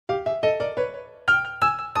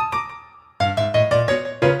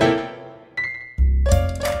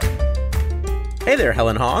Hey there,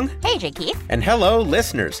 Helen Hong. Hey, Jay Keith. And hello,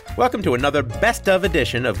 listeners. Welcome to another Best Of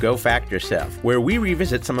edition of Go Fact Yourself, where we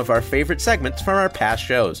revisit some of our favorite segments from our past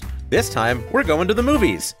shows. This time, we're going to the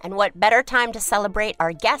movies. And what better time to celebrate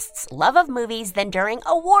our guests' love of movies than during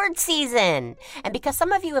award season? And because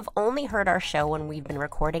some of you have only heard our show when we've been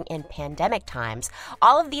recording in pandemic times,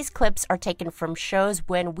 all of these clips are taken from shows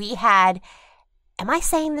when we had, am I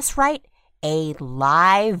saying this right? A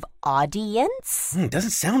live audience?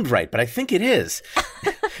 Doesn't sound right, but I think it is.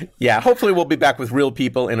 Yeah, hopefully we'll be back with real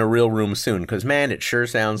people in a real room soon, because, man, it sure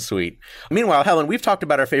sounds sweet. Meanwhile, Helen, we've talked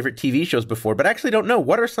about our favorite TV shows before, but I actually don't know.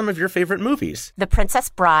 What are some of your favorite movies? The Princess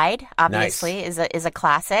Bride, obviously, is a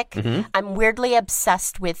classic. Mm-hmm. I'm weirdly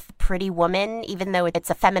obsessed with Pretty Woman, even though it's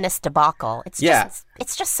a feminist debacle. It's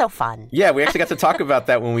just so fun. Yeah, we actually got to talk about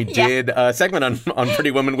that when we did a segment on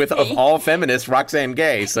Pretty Woman with, of all feminists, Roxane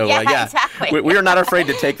Gay. So, exactly. We are not afraid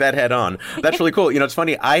to take that head on. That's really cool. You know, it's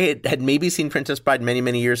funny. I had maybe seen Princess Bride many,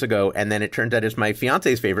 many years ago, and then it turned out it's my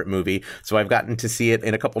fiance's favorite movie. So I've gotten to see it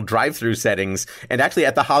in a couple drive-through settings, and actually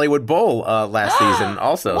at the Hollywood Bowl last season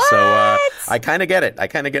also. What? So I kind of get it. I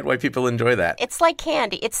kind of get why people enjoy that. It's like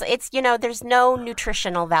candy. It's you know, there's no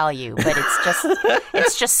nutritional value, but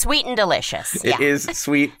it's just sweet and delicious. It is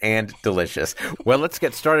sweet and delicious. Well, let's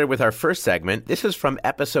get started with our first segment. This is from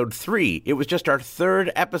episode 3. It was just our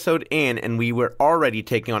third episode in, and we were already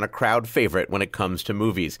taking on a crowd favorite when it comes to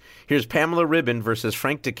movies. Here's Pamela Ribon versus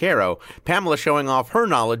Frank DeCaro. Pamela showing off her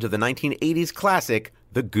knowledge of the 1980s classic,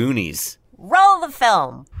 The Goonies. Roll the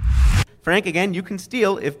film. Frank, again, you can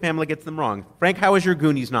steal if Pamela gets them wrong. Frank, how is your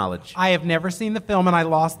Goonies knowledge? I have never seen the film, and I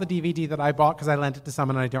lost the DVD that I bought because I lent it to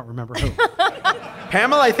someone and I don't remember who.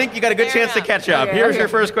 Pamela, I think you got a good chance to catch up. Here's your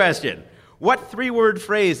first question. What three-word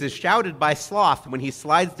phrase is shouted by Sloth when he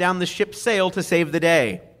slides down the ship's sail to save the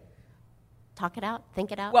day? Talk it out.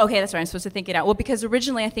 Think it out. Well, okay, that's right. I'm supposed to think it out. Well, because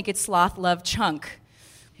originally I think it's Sloth, Love, Chunk.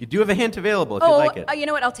 You do have a hint available if you like it. Oh, you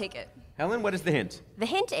know what? I'll take it. Helen, what is the hint? The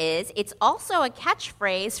hint is it's also a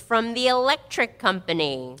catchphrase from the Electric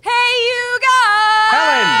Company. Hey, you guys!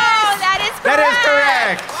 Helen! Oh, that is correct! That is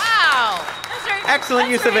correct! Wow! That's right. Excellent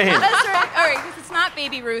use of a hint. That's right. All right, because it's not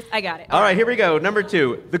Baby Ruth. I got it. All right, here we go. Number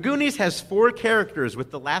 2. The Goonies has 4 characters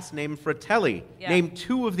with the last name Fratelli. Yeah. Name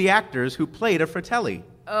 2 of the actors who played a Fratelli.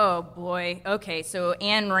 Oh, boy. Okay, so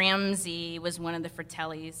Anne Ramsey was one of the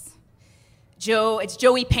Fratellis. It's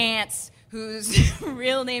Joey Pants, whose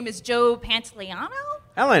real name is Joe Pantoliano?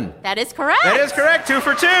 Helen. That is correct. That is correct. 2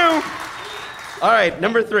 for 2. All right,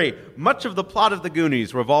 number 3. Much of the plot of The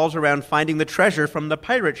Goonies revolves around finding the treasure from the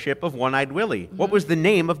pirate ship of One-Eyed Willie. Mm-hmm. What was the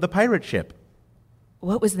name of the pirate ship?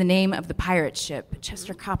 What was the name of the pirate ship?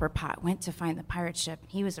 Chester Copperpot went to find the pirate ship.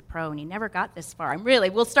 He was a pro, and he never got this far.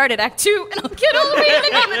 We'll start at Act 2, and I'll get all the way to the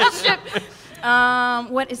name of the ship.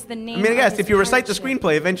 What is the name of I guess this if you recite the ship?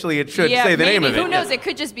 screenplay, eventually it should say the name of it. Who knows? It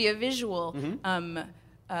could just be a visual. Mm-hmm.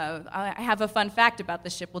 I have a fun fact about the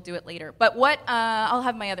ship. We'll do it later. But I'll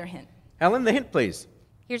have my other hint. Helen, the hint, please.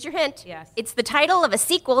 Here's your hint. Yes. It's the title of a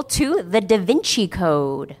sequel to The Da Vinci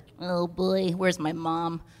Code. Oh, boy. Where's my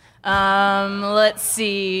mom? Let's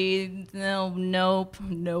see. Nope.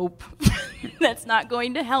 That's not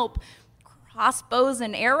going to help. Crossbows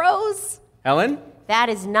and arrows? Helen? That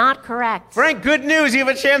is not correct. Frank, good news. You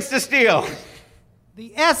have a chance to steal.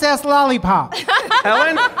 The SS Lollipop.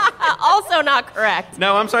 Helen? Also not correct.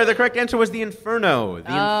 No, I'm sorry. The correct answer was the Inferno.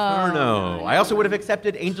 Inferno. I also would have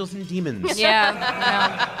accepted Angels and Demons.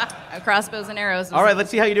 Yeah. Crossbows and arrows. All right, let's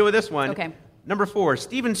see how you do with this one. Okay. Number 4,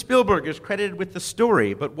 Steven Spielberg is credited with the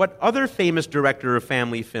story, but what other famous director of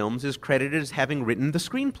family films is credited as having written the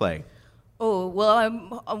screenplay? Oh,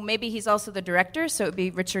 well, maybe he's also the director, so it would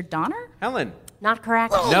be Richard Donner? Helen? Not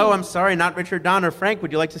correct. No, I'm sorry, not Richard Donner. Frank,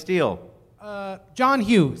 would you like to steal? John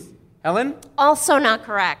Hughes. Helen? Also not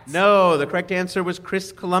correct. No, the correct answer was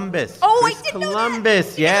Chris Columbus. Oh, Chris I didn't Columbus.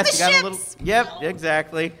 know that. Yes, You know you the got ships. a little. Yep,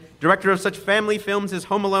 exactly. Director of such family films as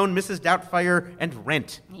Home Alone, Mrs. Doubtfire, and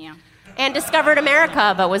Rent. Yeah. And discovered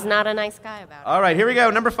America, but was not a nice guy about it. All right, here we go.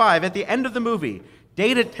 Number 5. At the end of the movie,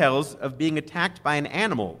 Data tells of being attacked by an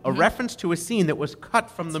animal, a reference to a scene that was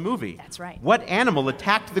cut from the movie. That's right. What animal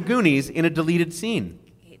attacked the Goonies in a deleted scene?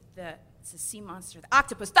 It's a sea monster. The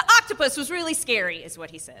octopus. The octopus was really scary, is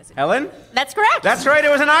what he says. Helen? That's correct. That's right,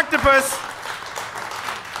 it was an octopus.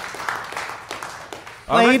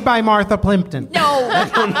 Played by Martha Plimpton. No.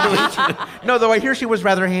 No, though I hear she was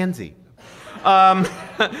rather handsy. All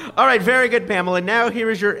right, very good, Pamela. Now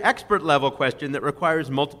here is your expert level question that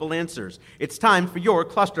requires multiple answers. It's time for your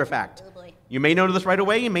cluster fact. Oh, boy. You may know this right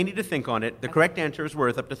away. You may need to think on it. The correct answer is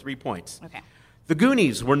worth up to 3 points. Okay. The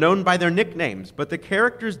Goonies were known by their nicknames, but the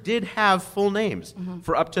characters did have full names.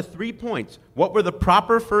 For up to 3 points, what were the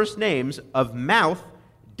proper first names of Mouth,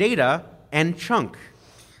 Data, and Chunk?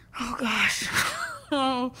 Oh, gosh.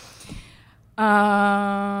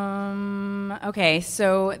 Okay,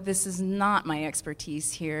 so this is not my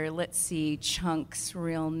expertise here. Let's see, Chunk's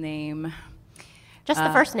real name. Just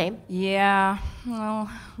the first name. Yeah, well,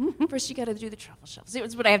 first you gotta do the truffle shuffle. See,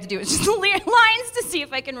 what I have to do is just lines to see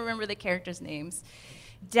if I can remember the characters' names.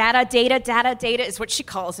 Data is what she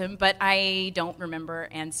calls him, but I don't remember,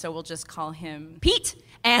 and so we'll just call him Pete,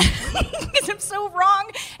 and because I'm so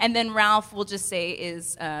wrong. And then Ralph, we'll just say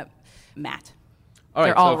is Matt. All right,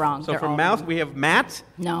 They're all wrong. So They're for all Mouth, wrong. we have Matt.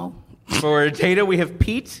 No. For Data, we have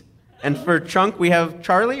Pete. And for Chunk, we have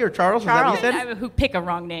Charlie or Charles. Is that what you said? Who pick a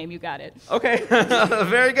wrong name? You got it. Okay,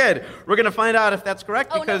 very good. We're going to find out if that's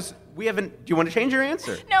correct Oh, because we haven't... Do you want to change your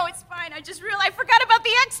answer? No, it's fine. I just realized I forgot about the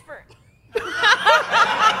expert.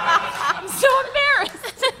 I'm so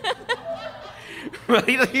embarrassed.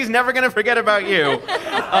 Well, he's never going to forget about you.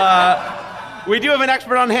 We do have an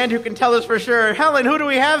expert on hand who can tell us for sure. Helen, who do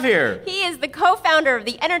we have here? He is the co-founder of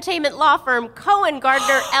the entertainment law firm Cohen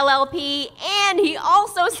Gardner LLP, and he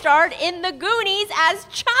also starred in The Goonies as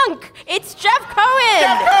Chunk. It's Jeff Cohen.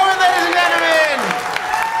 Jeff Cohen, ladies and gentlemen.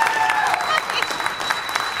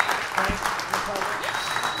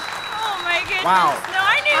 Oh my goodness. Wow. No,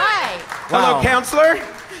 I knew it. Hi. Hello, Wow. counselor.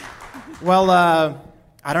 Well,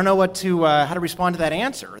 I don't know how to respond to that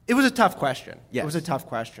answer. It was a tough question. Yes. It was a tough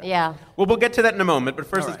question. Yeah. Well, we'll get to that in a moment, but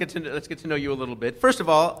first All let's get to know you a little bit. First of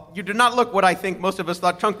all, you do not look what I think most of us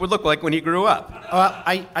thought Chunk would look like when he grew up.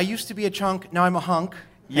 I used to be a chunk. Now I'm a hunk.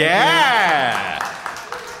 Yeah.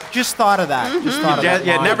 Just thought of that. Just thought of that.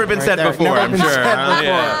 Yeah, line never been right said there. before, Never I'm been sure. said before.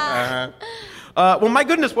 Yeah. Well, my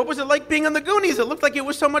goodness, what was it like being on the Goonies? It looked like it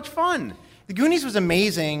was so much fun. The Goonies was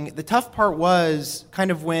amazing. The tough part was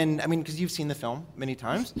kind of because you've seen the film many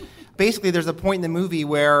times. Basically, there's a point in the movie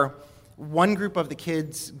where one group of the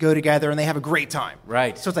kids go together and they have a great time.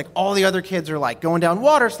 Right. So it's like all the other kids are like going down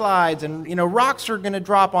water slides and, rocks are going to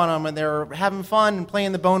drop on them and they're having fun and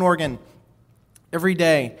playing the bone organ every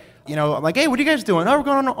day. I'm like, hey, what are you guys doing? Oh, we're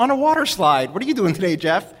going on a water slide. What are you doing today,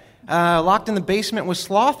 Jeff? Locked in the basement with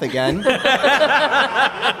Sloth again.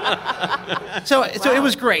 So it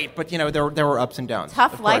was great, but there were ups and downs.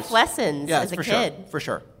 Tough of life course. lessons Yeah, as a for kid. Sure, for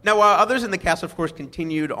sure. Now, others in the cast, of course,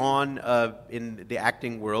 continued on in the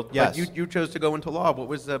acting world. Yes. But you chose to go into law. What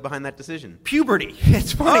was behind that decision? Puberty.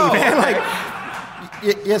 It's funny, man.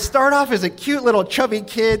 Like, you start off as a cute little chubby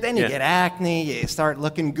kid, then you get acne, you start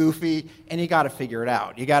looking goofy, and you got to figure it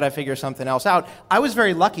out. You got to figure something else out. I was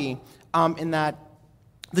very lucky in that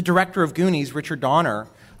the director of Goonies, Richard Donner,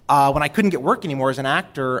 when I couldn't get work anymore as an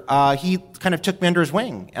actor, he kind of took me under his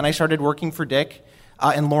wing, and I started working for Dick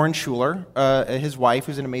and Lauren Schuler, his wife,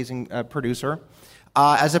 who's an amazing producer,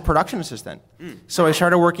 as a production assistant. So I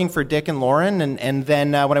started working for Dick and Lauren, and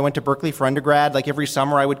then when I went to Berkeley for undergrad, like every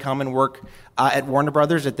summer I would come and work at Warner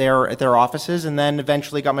Brothers at their offices, and then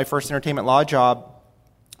eventually got my first entertainment law job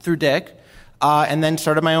through Dick. And then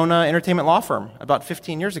started my own entertainment law firm about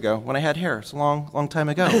 15 years ago when I had hair. It's a long time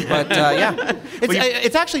ago. But yeah,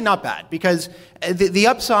 it's actually not bad because the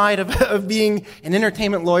upside of being an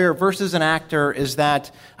entertainment lawyer versus an actor is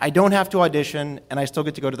that I don't have to audition and I still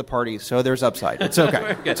get to go to the parties. So there's upside. It's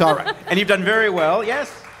okay. It's all right. And you've done very well,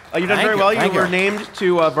 yes. You've done very well. You were named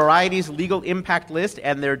to Variety's Legal Impact List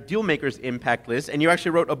and their Dealmakers Impact List. And you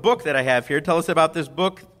actually wrote a book that I have here. Tell us about this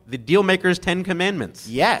book, The Dealmakers 10 Commandments.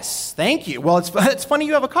 Yes, thank you. Well, it's funny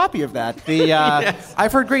you have a copy of that. Yes.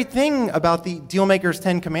 I've heard great thing about the Dealmakers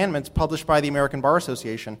 10 Commandments published by the American Bar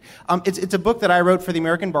Association. It's a book that I wrote for the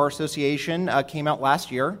American Bar Association, came out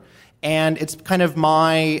last year. And it's kind of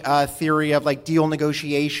my theory of like deal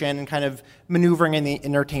negotiation and kind of maneuvering in the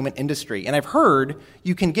entertainment industry. And I've heard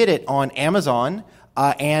you can get it on Amazon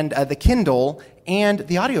and the Kindle and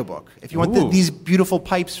the audiobook. If you want these beautiful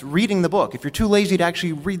pipes reading the book. If you're too lazy to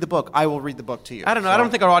actually read the book, I will read the book to you. I don't know. So. I don't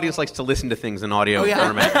think our audience likes to listen to things in audio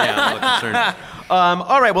format. Yeah, I'm a little concerned.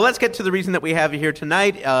 All right, well, let's get to the reason that we have you here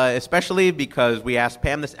tonight, especially because we asked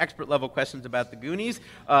Pam this expert-level questions about the Goonies.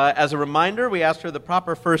 As a reminder, we asked her the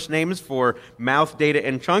proper first names for Mouth, Data,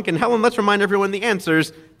 and Chunk. And Helen, let's remind everyone the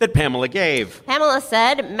answers that Pamela gave. Pamela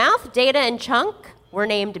said Mouth, Data, and Chunk were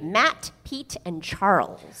named Matt, Pete, and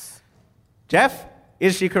Charles. Jeff,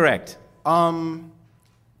 is she correct?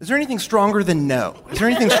 Is there anything stronger than no? Is there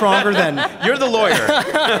anything stronger than... You're the lawyer.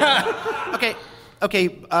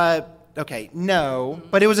 Okay, no,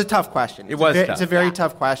 but it was a tough question. It was tough. It's a very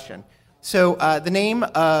tough question. So the name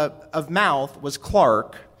of Mouth was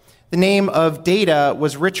Clark, the name of Data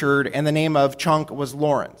was Richard, and the name of Chunk was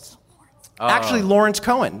Lawrence. Actually, Lawrence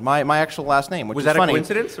Cohen, my actual last name, which Was is that funny. a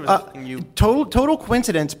coincidence? Or was that something you... Total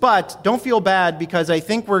coincidence, but don't feel bad because I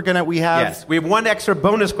think we have... Yes, we have one extra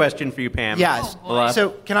bonus question for you, Pam. Yes. So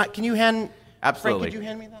can you hand... Absolutely. Frank, could you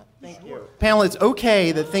hand me that? Thank you. Pamela, it's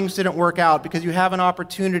okay that things didn't work out because you have an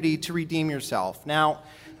opportunity to redeem yourself. Now,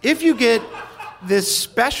 if you get this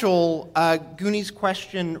special Goonies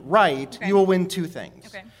question right, you will win 2 things.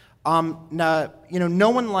 Okay. No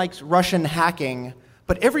one likes Russian hacking,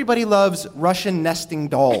 but everybody loves Russian nesting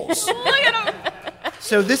dolls.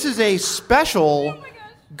 So this is a special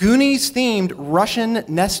Goonies-themed Russian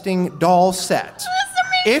nesting doll set.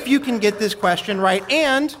 If you can get this question right,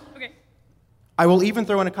 and I will even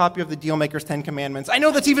throw in a copy of the Dealmaker's 10 Commandments. I know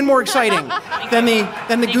that's even more exciting than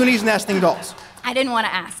the Goonies nesting dolls. I didn't want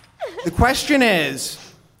to ask. The question is,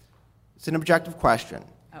 it's an objective question.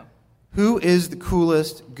 Who is the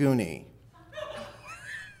coolest Goonie?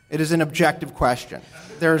 It is an objective question.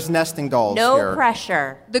 There's nesting dolls No here.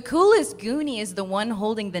 pressure. The coolest Goonie is the one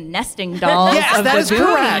holding the nesting dolls Yes, of that the is Goonies.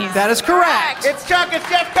 correct. That is correct. It's Chuck, it's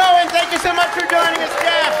Jeff Cohen. Thank you so much for joining us,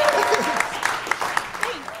 Jeff.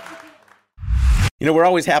 You know, we're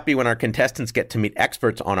always happy when our contestants get to meet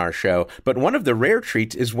experts on our show, but one of the rare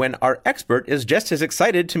treats is when our expert is just as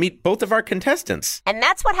excited to meet both of our contestants. And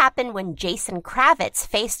that's what happened when Jason Kravitz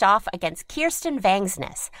faced off against Kirsten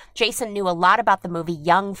Vangsness. Jason knew a lot about the movie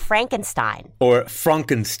Young Frankenstein. Or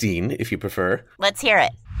Frankenstein, if you prefer. Let's hear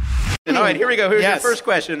it. And all right, here we go. Here's Yes. your first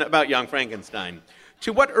question about Young Frankenstein.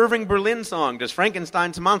 To what Irving Berlin song does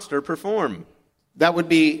Frankenstein's monster perform? That would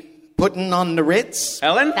be Puttin' on the Ritz.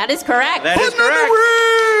 Helen? That is correct. That is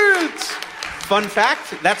correct. Fun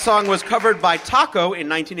fact, that song was covered by Taco in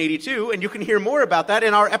 1982, and you can hear more about that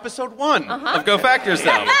in our episode 1 of Go Fact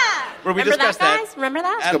Yourself, where we Remember discussed that, guys? Remember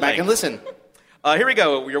that? at Go back length. and listen. Here we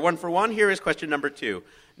go. You're 1 for 1. Here is question number 2.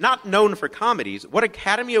 Not known for comedies, what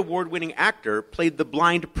Academy Award-winning actor played the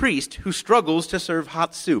blind priest who struggles to serve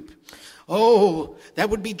hot soup? Oh, that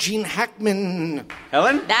would be Gene Hackman.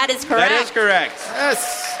 Helen? That is correct. That is correct.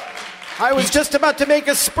 Yes. I was just about to make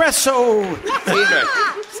espresso.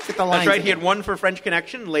 That's Get the lines right. He again. had 1 for French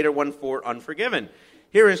Connection, later 1 for Unforgiven.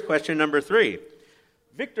 Here is question number 3.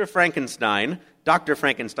 Victor Frankenstein, Dr.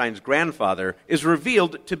 Frankenstein's grandfather, is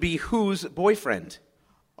revealed to be whose boyfriend?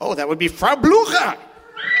 Oh, that would be Frau Blucher.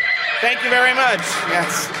 Thank you very much.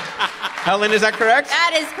 Yes. Helen, is that correct?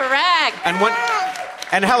 That is correct.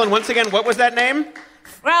 And Helen, once again, what was that name?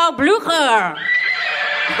 Frau Blucher.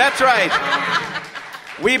 That's right.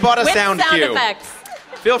 We bought a With sound sound cue. effects.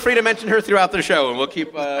 Feel free to mention her throughout the show, and we'll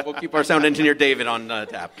keep our sound engineer David on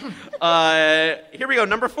tap. Here we go.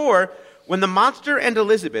 Number 4. When the monster and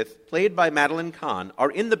Elizabeth, played by Madeline Kahn,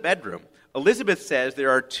 are in the bedroom, Elizabeth says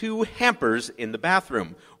there are 2 hampers in the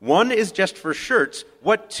bathroom. One is just for shirts.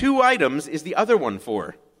 What 2 items is the other one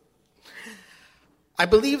for? I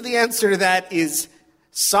believe the answer to that is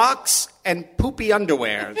socks and poopy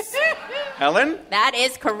underwears. Helen? That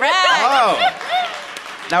is correct. Oh.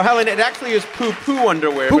 Now, Helen, it actually is poo-poo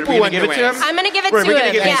underwear. but Poo-poo are we gonna give it to underwear. him? I'm going to give it We're to gonna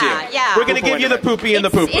him. give it to Yeah, you. yeah. We're going to give you the poopy and the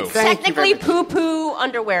poo-poo. It's Thank you technically very much. poo-poo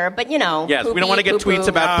underwear, but you know. Yes, we don't want to get poopy, tweets poo-poo.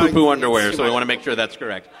 about poo-poo underwear, so we want to make sure that's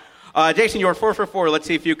correct. Jason, you're 4 for 4. Let's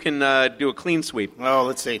see if you can do a clean sweep. Oh,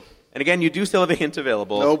 let's see. And again, you do still have a hint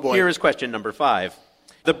available. Oh, boy. Here is question number 5.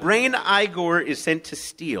 The brain Igor is sent to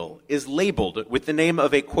steal is labeled with the name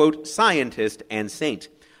of a, quote, scientist and saint,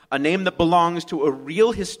 a name that belongs to a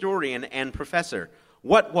real historian and professor.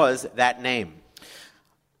 What was that name?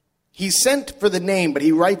 He's sent for the name, but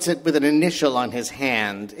he writes it with an initial on his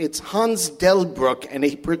hand. It's Hans Delbruck, and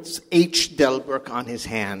he puts H. Delbruck on his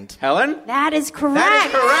hand. Helen? That is correct. That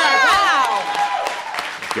is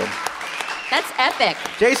correct. Wow. That's epic.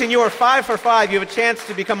 Jason, you are 5 for 5. You have a chance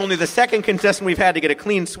to become only the second contestant we've had to get a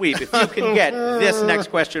clean sweep if you can get this next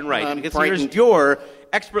question right. I'm Because here's frightened. your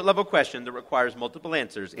expert-level question that requires multiple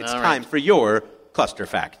answers. It's All right. time for your cluster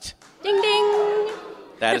fact. Ding, ding.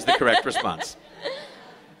 That is the correct response.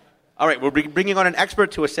 All right, we'll be bringing on an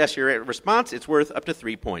expert to assess your response. It's worth up to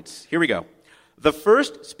 3 points. Here we go. The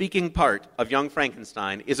first speaking part of Young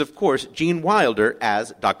Frankenstein is, of course, Gene Wilder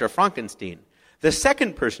as Dr. Frankenstein. The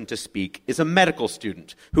second person to speak is a medical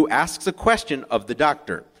student who asks a question of the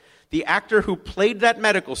doctor. The actor who played that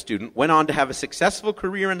medical student went on to have a successful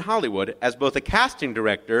career in Hollywood as both a casting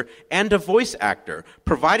director and a voice actor,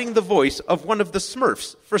 providing the voice of one of the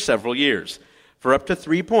Smurfs for several years. For up to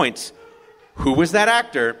 3 points, who was that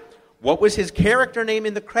actor? What was his character name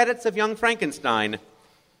in the credits of Young Frankenstein?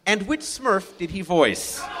 And which Smurf did he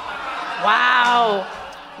voice? Wow.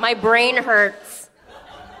 My brain hurts.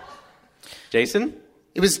 Jason?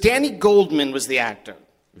 It was Danny Goldman was the actor.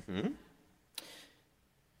 Mm-hmm.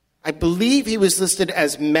 I believe he was listed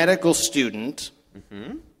as medical student.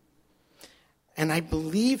 Mm-hmm. And I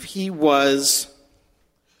believe he was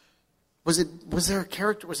there a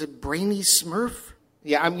character? Was it Brainy Smurf?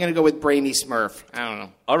 Yeah, I'm going to go with Brainy Smurf. I don't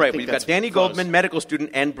know. All right, we've got Danny Goldman, medical student,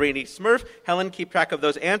 and Brainy Smurf. Helen, keep track of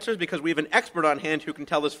those answers because we have an expert on hand who can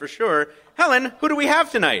tell us for sure. Helen, who do we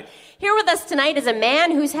have tonight? Here with us tonight is a man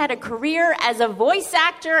who's had a career as a voice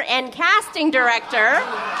actor and casting director,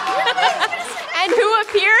 and who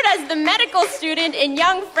appeared as the medical student in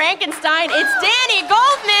Young Frankenstein. It's Danny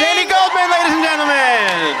Goldman! Danny Goldman, ladies and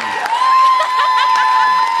gentlemen!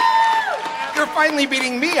 You're finally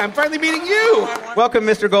beating me. I'm finally beating you. Welcome,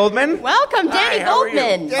 Mr. Goldman. Welcome, Danny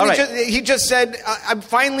Goldman. Danny he just said, I'm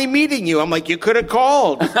finally meeting you. I'm like, you could have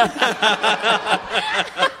called.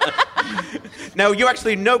 Now, you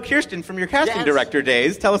actually know Kirsten from your casting director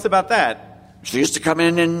days. Tell us about that. She used to come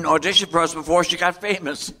in and audition for us before she got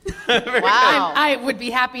famous. Wow. I would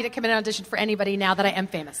be happy to come in and audition for anybody now that I am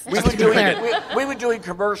famous. We were doing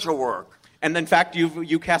commercial work. And in fact,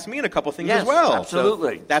 you cast me in a couple things Yes, as well.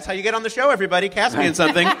 absolutely. So that's how you get on the show, everybody. Cast me in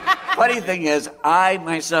something. Funny thing is, I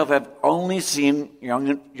myself have only seen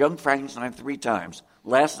Young Frankenstein 3 times.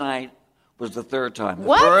 Last night was the 3rd time.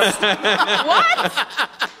 What?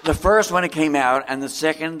 What? The first when it came out, and the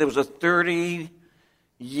second, there was a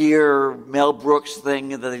 30-year Mel Brooks thing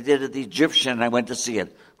that they did at the Egyptian, and I went to see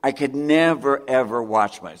it. I could never, ever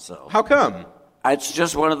watch myself. How come? It's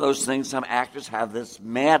just one of those things. Some actors have this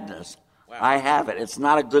madness. Wow. I have it. It's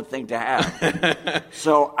not a good thing to have.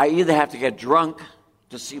 So I either have to get drunk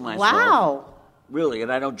to see myself. Wow. Really, and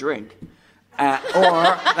I don't drink. Or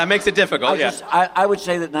that makes it difficult, I would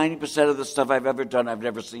say that 90% of the stuff I've ever done, I've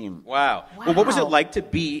never seen. Wow. Well, what was it like to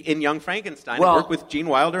be in Young Frankenstein and work with Gene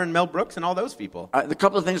Wilder and Mel Brooks and all those people? The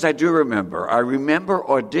couple of things I do remember. I remember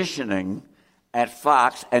auditioning at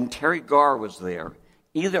Fox, and Terry Garr was there.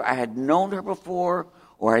 Either I had known her before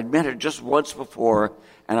or I'd met her just once before,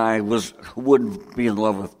 and I wouldn't be in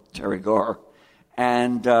love with Terry Garr.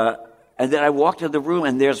 And then I walked in the room,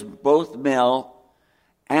 and there's both Mel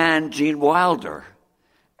and Gene Wilder.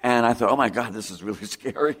 And I thought, oh, my God, this is really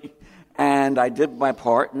scary. And I did my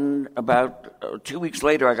part, and about 2 weeks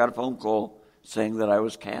later, I got a phone call saying that I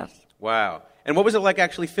was cast. Wow. And what was it like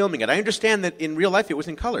actually filming it? I understand that in real life it was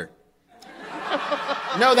in color.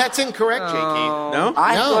 No, that's incorrect, J.K. No?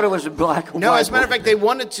 I thought it was in black and white. No, as a matter of fact, they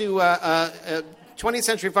wanted to, 20th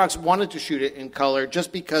Century Fox wanted to shoot it in color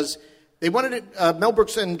just because they wanted it, Mel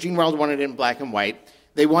Brooks and Gene Wilder wanted it in black and white.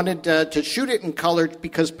 They wanted to shoot it in color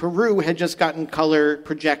because Peru had just gotten color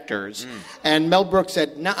projectors. And Mel Brooks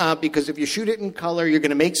said, nuh-uh, because if you shoot it in color, you're going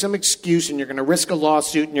to make some excuse and you're going to risk a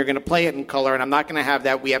lawsuit and you're going to play it in color, and I'm not going to have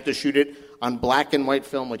that. We have to shoot it on black and white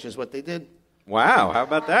film, which is what they did. Wow, how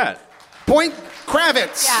about that? Point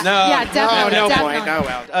Kravitz. Yeah, No. definitely. No definitely. point.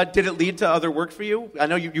 Oh, well. Did it lead to other work for you? I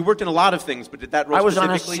know you worked in a lot of things, but did that role I was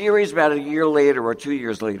on a specifically? series about a year later or 2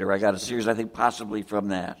 years later. I got a series, I think, possibly from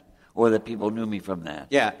that, or that people knew me from that.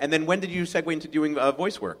 Yeah, and then when did you segue into doing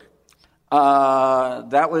voice work? I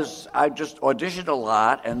just auditioned a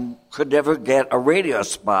lot and could never get a radio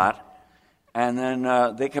spot. And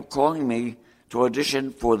then they kept calling me to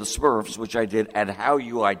audition for the Smurfs, which I did, and How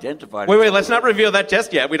You Identified. Wait, let's not reveal that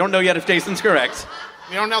just yet. We don't know yet if Jason's correct.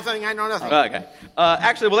 You know nothing, I know nothing. Okay.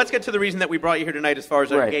 Actually, let's get to the reason that we brought you here tonight as far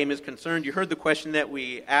as our Right. game is concerned. You heard the question that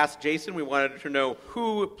we asked Jason. We wanted to know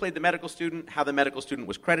who played the medical student, how the medical student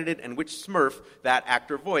was credited, and which Smurf that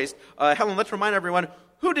actor voiced. Helen, let's remind everyone,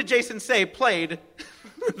 who did Jason say played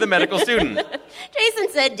the medical student? Jason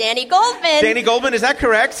said Danny Goldman. Danny Goldman, is that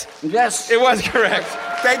correct? Yes. It was correct.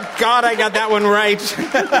 Thank God I got that one right.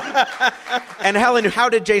 And Helen, how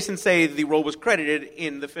did Jason say the role was credited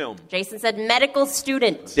in the film? Jason said medical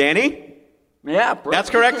student. Danny? Yeah.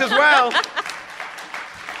 That's correct as well.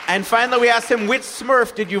 And finally, we asked him, which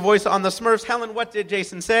Smurf did you voice on the Smurfs? Helen, what did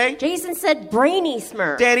Jason say? Jason said Brainy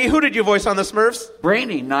Smurf. Danny, who did you voice on the Smurfs?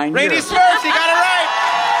 Brainy, 9 Brainy years. Smurfs, you got it right!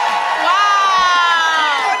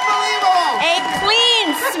 Wow! A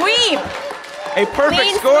clean sweep. A perfect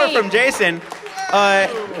Clean score sweep. from Jason.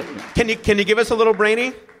 Can you give us a little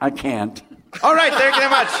Brainy? I can't. All right, thank you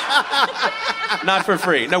very much. Not for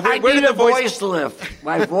free. No, where I did need the a voice lift.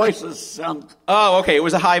 My voice is sunk. Oh, okay. It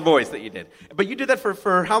was a high voice that you did. But you did that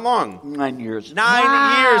for how long? 9 years.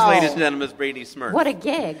 9 years, ladies and gentlemen, as Brady Smurf. What a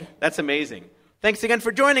gig. That's amazing. Thanks again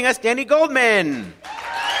for joining us, Danny Goldman.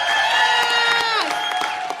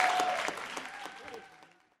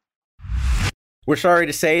 We're sorry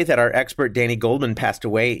to say that our expert Danny Goldman passed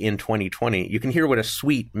away in 2020. You can hear what a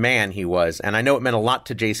sweet man he was, and I know it meant a lot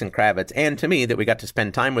to Jason Kravitz and to me that we got to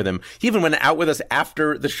spend time with him. He even went out with us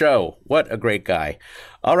after the show. What a great guy.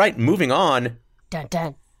 All right, moving on. Dun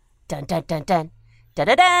dun. Dun dun dun dun. Dun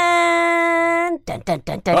dun dun. Dun dun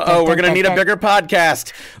dun dun. Uh-oh, we're going to need a bigger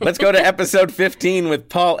podcast. Let's go to episode 15 with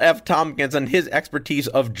Paul F. Tompkins on his expertise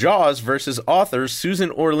of Jaws versus author Susan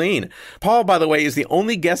Orlean. Paul, by the way, is the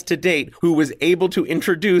only guest to date who was able to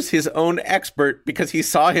introduce his own expert because he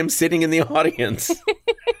saw him sitting in the audience.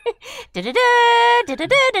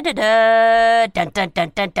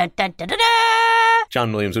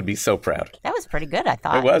 John Williams would be so proud. That was pretty good, I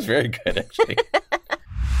thought. It was very good, actually.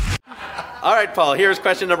 All right, Paul, here's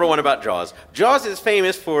question number 1 about Jaws. Jaws is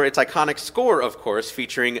famous for its iconic score, of course,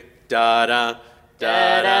 featuring da-da,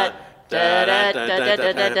 da-da, da-da,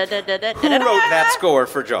 da-da. Who wrote that score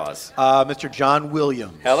for Jaws? Mr. John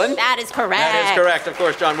Williams. Helen? That is correct. That is correct, of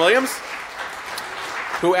course, John Williams,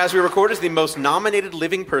 who, as we record, is the most nominated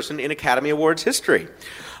living person in Academy Awards history.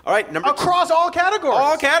 All right, number 2. Across all categories.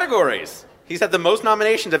 All categories. He's had the most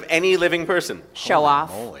nominations of any living person. Show off.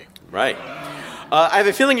 Holy. Right. I have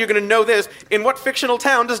a feeling you're going to know this. In what fictional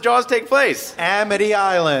town does Jaws take place? Amity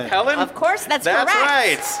Island. Helen? Of course, that's correct.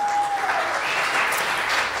 Right.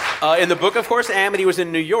 In the book, of course, Amity was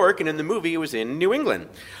in New York, and in the movie, it was in New England.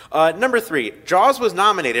 Number 3, Jaws was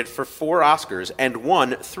nominated for 4 Oscars and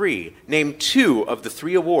won 3. Name 2 of the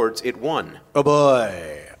 3 awards it won. Oh,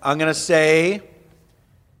 boy. I'm going to say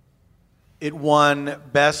it won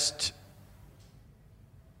Best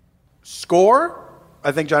Score.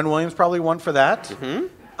 I think John Williams probably won for that. Mm-hmm.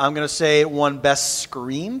 I'm going to say it won Best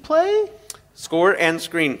Screenplay. Score and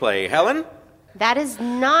Screenplay. Helen? That is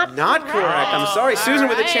not correct. I'm sorry. Susan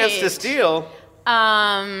with a chance to steal.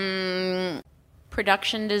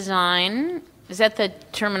 Production design. Is that the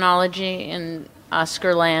terminology in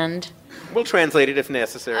Oscar land? We'll translate it if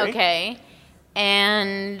necessary. Okay.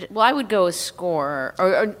 And, well, I would go with score.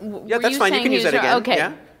 Yeah, that's fine. You can use that again. Okay.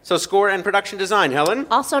 Yeah. So score and production design. Helen?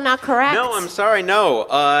 Also not correct. No, I'm sorry, no.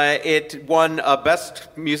 It won Best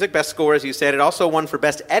Music, Best Score, as you said. It also won for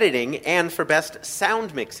Best Editing and for Best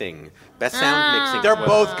Sound Mixing. Best Sound Mixing. They're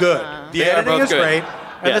both good. The editing is great,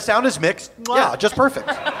 and the sound is mixed. Wow, just perfect.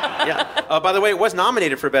 Yeah. By the way, it was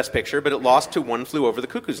nominated for Best Picture, but it lost to One Flew Over the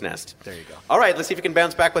Cuckoo's Nest. There you go. All right, let's see if you can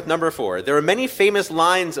bounce back with number 4. There are many famous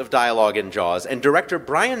lines of dialogue in Jaws, and director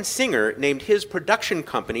Bryan Singer named his production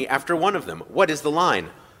company after one of them. What is the line?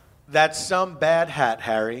 That's some bad hat,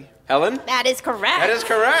 Harry. Helen? That is correct. That is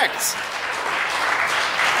correct.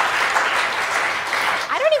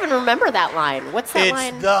 I don't even remember that line. What's that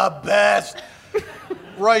line? It's the best.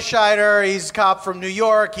 Roy Scheider, he's a cop from New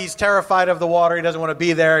York. He's terrified of the water. He doesn't want to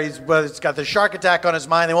be there. He's got the shark attack on his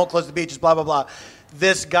mind. They won't close the beaches, blah, blah, blah.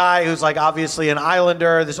 This guy who's like obviously an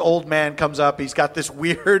islander, this old man comes up. He's got this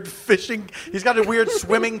weird he's got a weird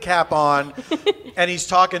swimming cap on, and he's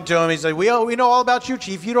talking to him. He's like, we know all about you,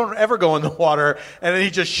 Chief. You don't ever go in the water. And then he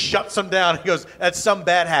just shuts him down. He goes, that's some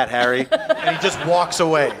bad hat, Harry. And he just walks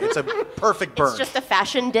away. It's a perfect burn. It's just a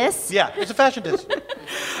fashion diss? Yeah, it's a fashion diss.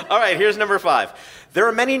 All right, here's number 5. There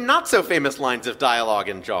are many not-so-famous lines of dialogue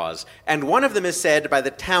in Jaws, and one of them is said by the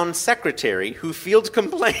town secretary who fields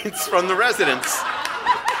complaints from the residents.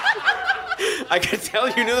 I can tell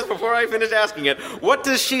you knew this before I finished asking it. What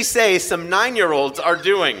does she say some 9-year-olds are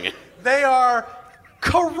doing? They are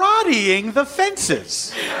karateing the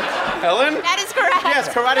fences. Helen? That is correct. Yes,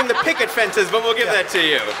 karateing the picket fences, but we'll give that to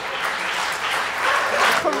you.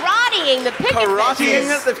 Karateing the picket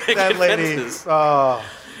fences. The picket That lady. fences. Oh.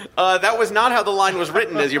 That was not how the line was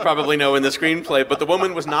written, as you probably know, in the screenplay, but the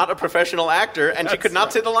woman was not a professional actor, and she could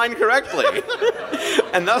not say the line correctly.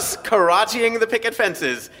 And thus, karateing the picket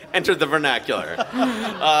fences entered the vernacular.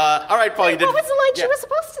 All right, Paul, you did... What was the line she was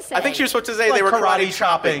supposed to say? I think she was supposed to say Like they were karate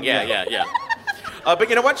chopping. Yeah. But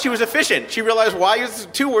you know what? She was efficient. She realized why use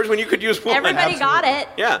 2 words when you could use 1. Everybody got it.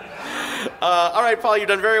 Yeah. All right, Paul, you've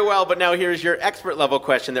done very well, but now here's your expert-level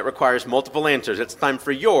question that requires multiple answers. It's time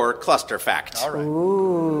for your cluster fact. All right.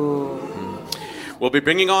 Ooh. We'll be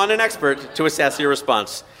bringing on an expert to assess your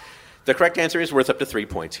response. The correct answer is worth up to 3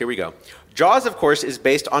 points. Here we go. Jaws, of course, is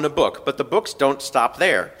based on a book, but the books don't stop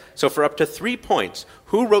there. So for up to 3 points,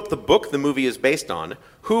 who wrote the book the movie is based on?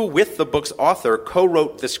 Who, with the book's author,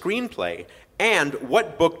 co-wrote the screenplay? And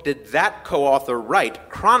what book did that co-author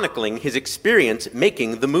write chronicling his experience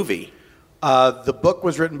making the movie? The book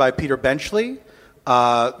was written by Peter Benchley.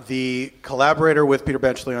 The collaborator with Peter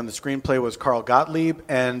Benchley on the screenplay was Carl Gottlieb,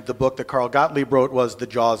 and the book that Carl Gottlieb wrote was The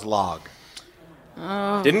Jaws Log.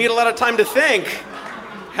 Didn't need a lot of time to think.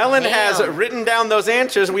 Helen has written down those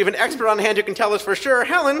answers, and we have an expert on hand who can tell us for sure.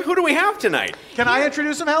 Helen, who do we have tonight? Can I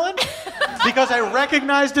introduce him, Helen? Because I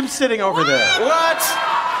recognized him sitting over there. What?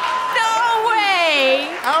 No way!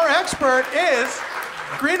 Our expert is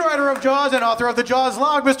screenwriter of Jaws and author of The Jaws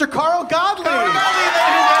Log, Mr. Carl Gottlieb. Carl Gottlieb, ladies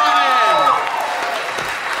and gentlemen.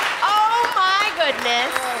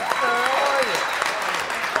 goodness.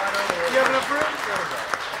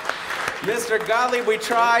 Mr. Gottlieb, we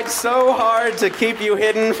tried so hard to keep you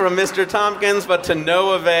hidden from Mr. Tompkins, but to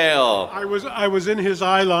no avail. I was in his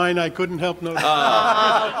eye line. I couldn't help noticing.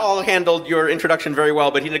 All handled your introduction very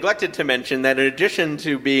well, but he neglected to mention that in addition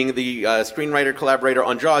to being the screenwriter collaborator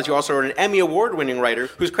on Jaws, you also are an Emmy Award-winning writer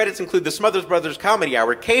whose credits include The Smothers Brothers Comedy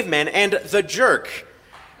Hour, Caveman, and The Jerk.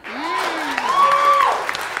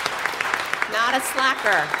 Not a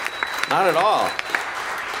slacker. Not at all.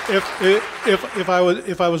 If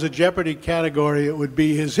I was a Jeopardy category, it would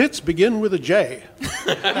be his hits begin with a J.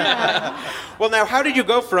 Well, now, how did you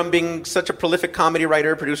go from being such a prolific comedy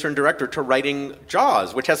writer, producer, and director to writing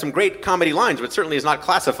Jaws, which has some great comedy lines, but certainly is not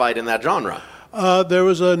classified in that genre? There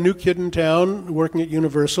was a new kid in town working at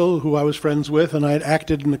Universal who I was friends with, and I had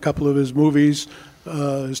acted in a couple of his movies,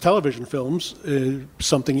 his television films,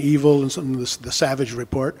 Something Evil and something, The Savage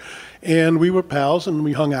Report. And we were pals, and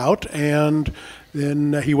we hung out, and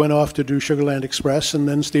then he went off to do Sugarland Express, and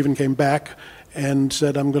then Stephen came back and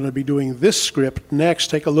said, I'm going to be doing this script next,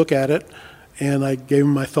 take a look at it. And I gave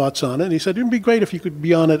him my thoughts on it. And he said, it would be great if you could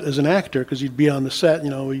be on it as an actor, because you'd be on the set,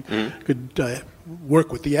 you could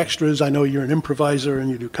work with the extras. I know you're an improviser and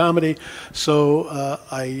you do comedy. So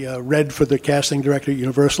I read for the casting director at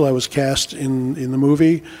Universal. I was cast in the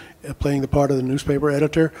movie, playing the part of the newspaper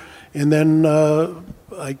editor. And then a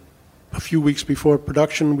few weeks before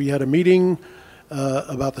production, we had a meeting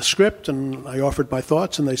about the script, and I offered my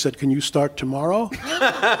thoughts, and they said, can you start tomorrow?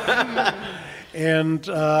 And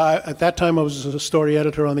at that time, I was a story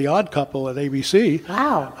editor on The Odd Couple at ABC.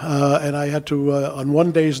 Wow. And I had to, on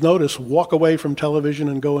one day's notice, walk away from television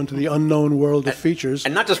and go into the unknown world of features.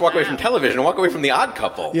 And not just walk away from television, walk away from The Odd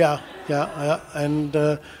Couple. Yeah.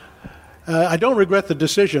 And I don't regret the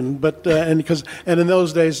decision, but and in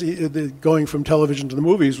those days, going from television to the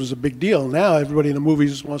movies was a big deal. Now everybody in the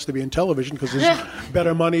movies wants to be in television because there's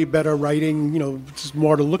better money, better writing. There's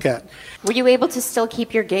more to look at. Were you able to still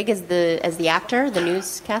keep your gig as the actor, the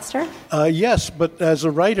newscaster? Yes, but as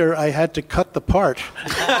a writer, I had to cut the part.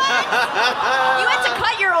 You had to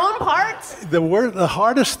cut your own part? The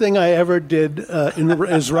hardest thing I ever did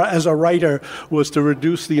as a writer was to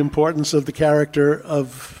reduce the importance of the character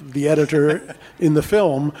of the editor in the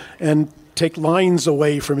film and take lines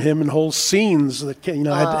away from him and whole scenes that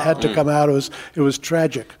had to come out. It was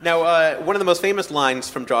tragic. Now, one of the most famous lines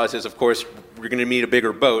from Jaws is, of course, we're going to need a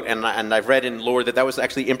bigger boat, and I've read in lore that was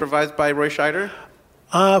actually improvised by Roy Scheider?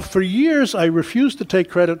 For years, I refused to take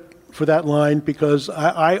credit for that line because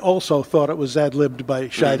I also thought it was ad-libbed by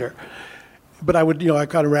Scheider. But I would, I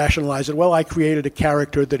kind of rationalize it. Well, I created a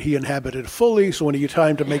character that he inhabited fully, so when he had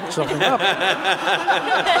time to make something up.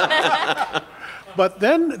 But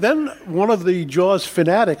then one of the Jaws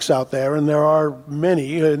fanatics out there, and there are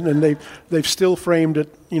many, and they've still framed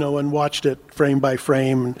it, and watched it frame by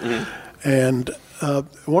frame, and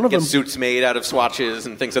one of them suits made out of swatches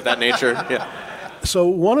and things of that nature. Yeah. So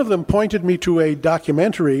one of them pointed me to a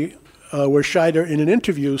documentary where Scheider, in an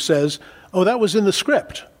interview, says, "Oh, that was in the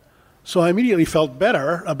script." So I immediately felt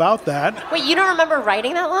better about that. Wait, you don't remember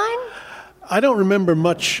writing that line? I don't remember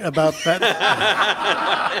much about that.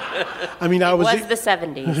 I mean, It was the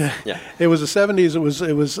 70s. Yeah. It was the 70s.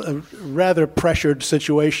 It was a rather pressured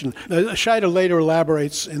situation. Scheider later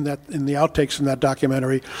elaborates in the outtakes from that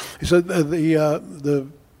documentary. He said the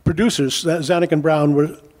producers, Zanuck and Brown,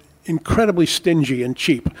 were incredibly stingy and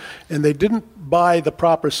cheap, and they didn't buy the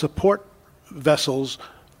proper support vessels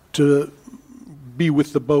to be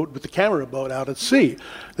with the camera boat out at sea.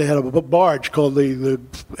 They had a barge called the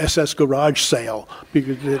SS Garage Sail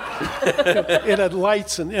because it had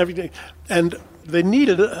lights and everything, and they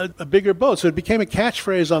needed a bigger boat. So it became a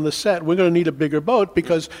catchphrase on the set. We're going to need a bigger boat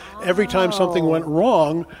because every time something went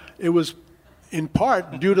wrong, it was in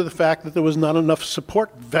part due to the fact that there was not enough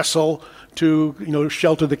support vessel to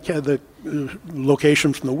shelter the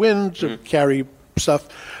location from the wind, to carry stuff.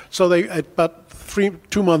 So they, about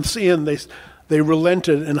 2 months in, they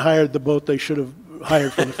relented and hired the boat they should have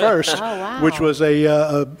hired from the first, which was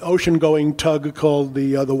a ocean-going tug called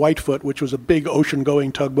the Whitefoot, which was a big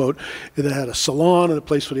ocean-going tugboat. It had a salon and a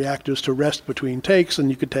place for the actors to rest between takes, and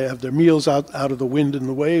you could have their meals out of the wind and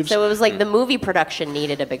the waves. So it was like the movie production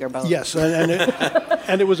needed a bigger boat. Yes,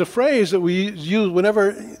 and it was a phrase that we used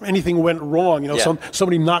whenever anything went wrong.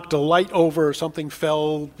 Somebody knocked a light over or something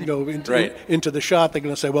fell into the shot. They're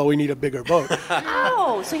going to say, "Well, we need a bigger boat."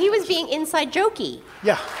 Oh, so he was being inside jokey.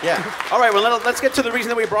 Yeah. All right, well, let's get to the reason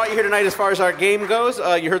that we brought you here tonight as far as our game goes.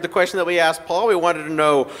 You heard the question that we asked Paul. We wanted to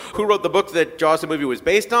know who wrote the book that Jaws the movie was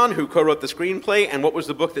based on, who co-wrote the screenplay, and what was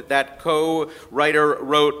the book that co-writer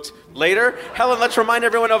wrote later. Helen, let's remind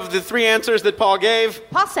everyone of the 3 answers that Paul gave.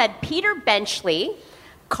 Paul said Peter Benchley,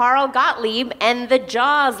 Carl Gottlieb, and the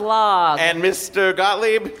Jaws log. And Mr.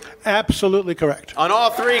 Gottlieb? Absolutely correct. On all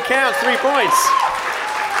 3 counts, 3 points.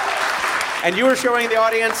 And you were showing the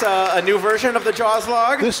audience a new version of the Jaws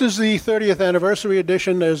log? This is the 30th anniversary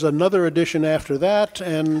edition. There's another edition after that.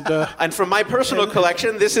 And and from my personal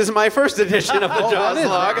collection, this is my first edition of the Jaws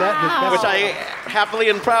log, which I happily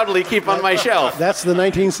and proudly keep on my shelf. That's the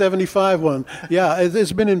 1975 one. Yeah,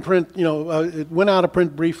 it's been in print. It went out of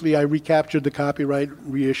print briefly. I recaptured the copyright,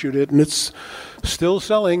 reissued it, and it's still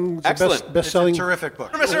selling. It's Excellent. the best-selling. It's a terrific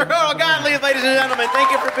book. Mr. Carl Gottlieb, ladies and gentlemen, thank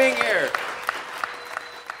you for being here.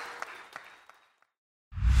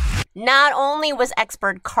 Not only was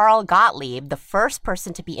expert Carl Gottlieb the first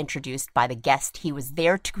person to be introduced by the guest he was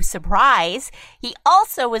there to surprise, he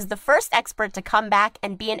also was the first expert to come back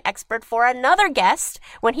and be an expert for another guest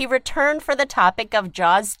when he returned for the topic of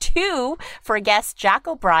Jaws 2 for guest Jack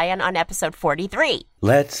O'Brien on episode 43.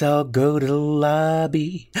 Let's all go to the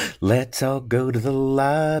lobby. Let's all go to the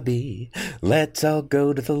lobby. Let's all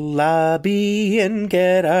go to the lobby and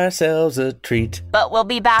get ourselves a treat. But we'll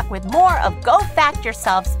be back with more of Go Fact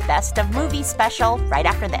Yourself's Best of Movies special right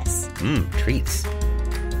after this. Treats.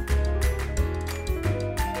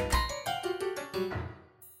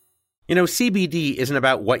 You know, CBD isn't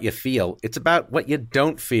about what you feel. It's about what you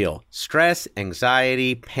don't feel. Stress,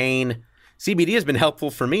 anxiety, pain. CBD has been helpful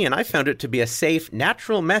for me, and I found it to be a safe,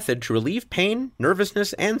 natural method to relieve pain,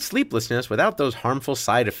 nervousness, and sleeplessness without those harmful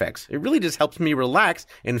side effects. It really just helps me relax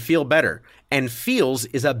and feel better. And Feels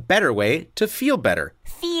is a better way to feel better.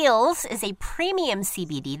 Feels is a premium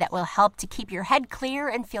CBD that will help to keep your head clear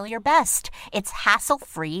and feel your best. It's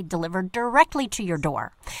hassle-free, delivered directly to your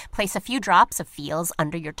door. Place a few drops of Feels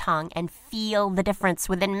under your tongue and feel the difference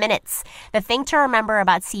within minutes. The thing to remember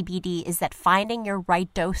about CBD is that finding your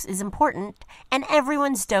right dose is important, and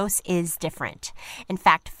everyone's dose is different. In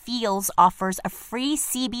fact, Feels offers a free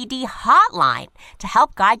CBD hotline to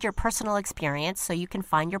help guide your personal experience so you can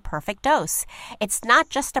find your perfect dose. It's not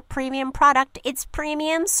just a premium product, it's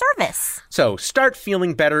premium service. So start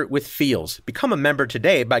feeling better with Feels. Become a member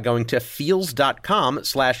today by going to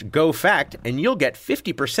feels.com/GoFact, and you'll get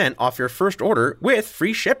 50% off your first order with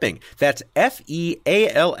free shipping. That's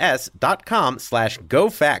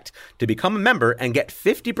FEALS.com/GoFact to become a member and get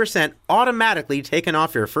 50% automatically taken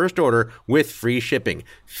off your first order with free shipping.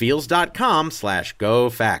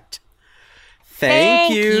 Feels.com/GoFact.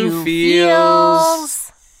 Thank you, Feels.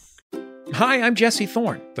 Hi, I'm Jesse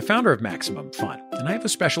Thorne, the founder of Maximum Fun, and I have a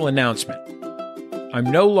special announcement. I'm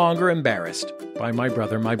no longer embarrassed by my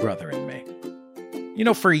brother and me. You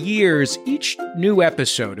know, for years, each new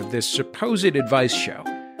episode of this supposed advice show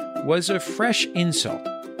was a fresh insult,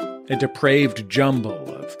 a depraved jumble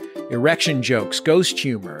of erection jokes, ghost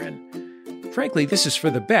humor, and frankly, this is for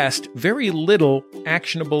the best, very little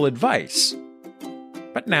actionable advice.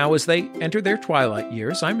 But now, as they enter their twilight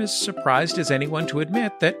years, I'm as surprised as anyone to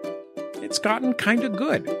admit that it's gotten kind of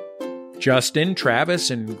good. Justin,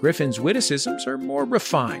 Travis, and Griffin's witticisms are more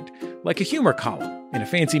refined, like a humor column in a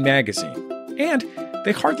fancy magazine. And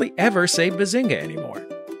they hardly ever say bazinga anymore.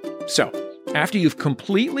 So, after you've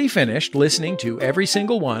completely finished listening to every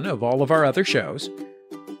single one of all of our other shows,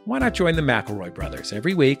 why not join the McElroy brothers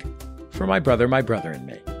every week for My Brother and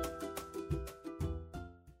Me?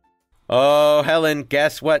 Oh, Helen,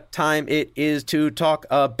 guess what time it is to talk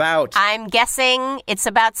about? I'm guessing it's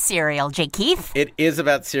about cereal, J. Keith. It is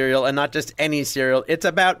about cereal, and not just any cereal. It's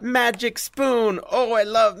about Magic Spoon. Oh, I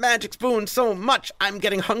love Magic Spoon so much. I'm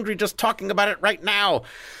getting hungry just talking about it right now.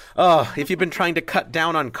 Oh, if you've been trying to cut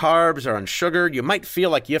down on carbs or on sugar, you might feel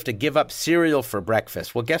like you have to give up cereal for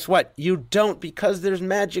breakfast. Well, guess what? You don't, because there's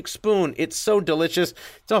Magic Spoon. It's so delicious.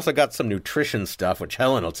 It's also got some nutrition stuff, which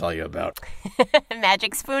Helen will tell you about.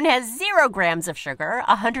 Magic Spoon has 0 grams of sugar,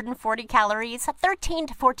 140 calories, 13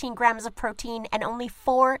 to 14 grams of protein, and only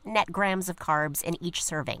 4 net grams of carbs in each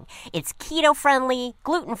serving. It's keto-friendly,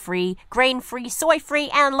 gluten-free, grain-free, soy-free,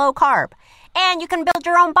 and low-carb. And you can build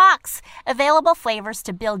your own box. Available flavors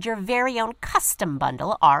to build your very own custom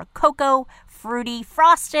bundle are cocoa, fruity,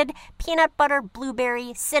 frosted, peanut butter,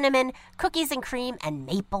 blueberry, cinnamon, cookies and cream, and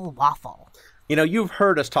maple waffle. You know, you've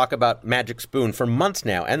heard us talk about Magic Spoon for months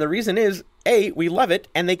now, and the reason is, A, we love it,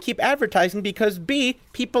 and they keep advertising because, B,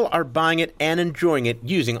 people are buying it and enjoying it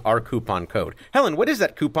using our coupon code. Helen, what is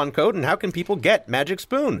that coupon code, and how can people get Magic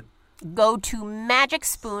Spoon? Go to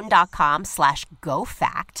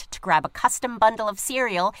magicspoon.com/GoFact to grab a custom bundle of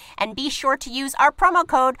cereal and be sure to use our promo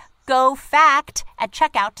code GoFact at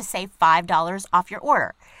checkout to save $5 off your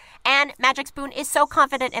order. And Magic Spoon is so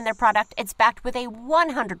confident in their product, it's backed with a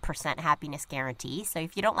 100% happiness guarantee. So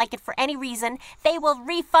if you don't like it for any reason, they will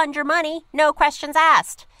refund your money, no questions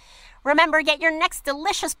asked. Remember, get your next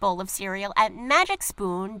delicious bowl of cereal at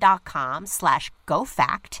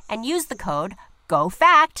magicspoon.com/GoFact and use the code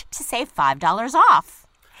GoFact to save $5 off.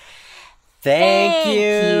 Thank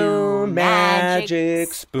you,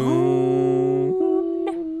 Magic Spoon.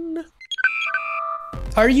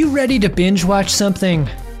 Are you ready to binge watch something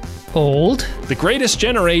old? The Greatest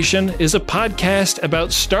Generation is a podcast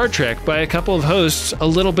about Star Trek by a couple of hosts a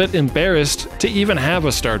little bit embarrassed to even have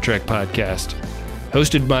a Star Trek podcast.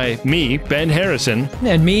 Hosted by me, Ben Harrison.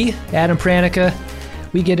 And me, Adam Pranica.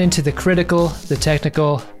 We get into the critical, the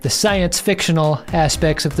technical, the science-fictional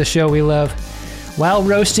aspects of the show we love, while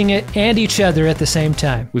roasting it and each other at the same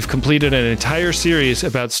time. We've completed an entire series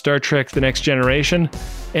about Star Trek The Next Generation,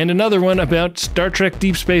 and another one about Star Trek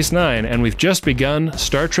Deep Space Nine, and we've just begun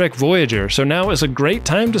Star Trek Voyager, so now is a great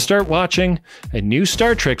time to start watching a new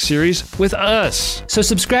Star Trek series with us. So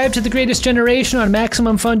subscribe to The Greatest Generation on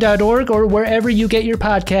MaximumFun.org or wherever you get your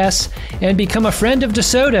podcasts, and become a friend of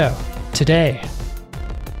DeSoto today.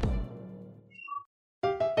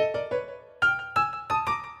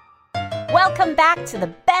 Welcome back to the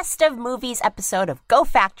Best of Movies episode of Go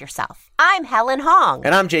Fact Yourself. I'm Helen Hong.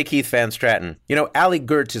 And I'm J. Keith Van Stratton. You know, Allie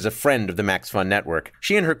Gertz is a friend of the Max Fun Network.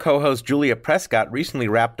 She and her co-host Julia Prescott recently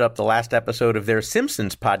wrapped up the last episode of their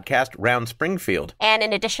Simpsons podcast, Round Springfield. And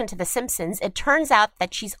in addition to The Simpsons, it turns out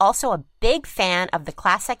that she's also a big fan of the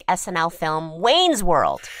classic SNL film Wayne's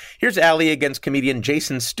World. Here's Allie against comedian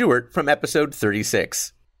Jason Stewart from episode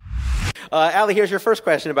 36. Allie, here's your first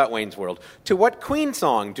question about Wayne's World. To what Queen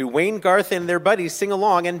song do Wayne, Garth, and their buddies sing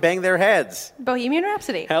along and bang their heads? Bohemian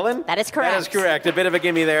Rhapsody. Helen? That is correct. That is correct. A bit of a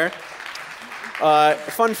gimme there.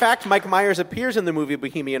 Fun fact, Mike Myers appears in the movie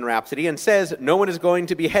Bohemian Rhapsody and says no one is going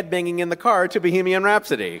to be headbanging in the car to Bohemian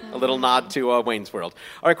Rhapsody. A little nod to Wayne's World.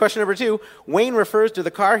 All right, question number 2. Wayne refers to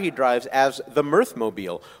the car he drives as the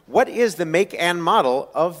Mirthmobile. What is the make and model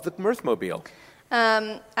of the Mirthmobile?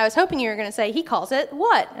 I was hoping you were going to say he calls it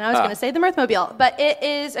what? And I was going to say the Mirthmobile. But it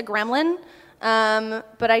is a gremlin.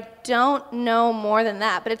 But I don't know more than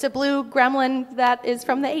that. But it's a blue gremlin that is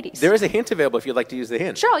from the 80s. There is a hint available if you'd like to use the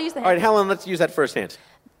hint. Sure, I'll use the hint. All right, Helen, let's use that first hint.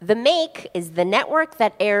 The make is the network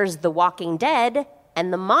that airs The Walking Dead,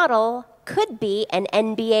 and the model could be an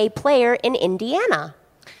NBA player in Indiana.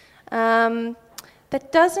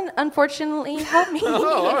 That doesn't, unfortunately, help me.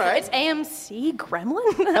 Oh, all right. It's AMC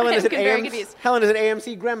Gremlin? Helen, is it very confused. Helen, is it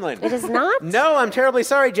AMC Gremlin? It is not? No, I'm terribly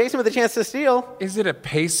sorry. Jason with a chance to steal. Is it a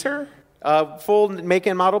Pacer? Full make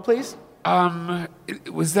and model, please.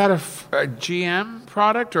 Was that a GM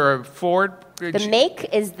product or a Ford? The make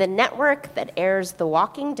is the network that airs The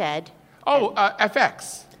Walking Dead.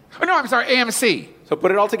 FX. Oh, no, I'm sorry, AMC. So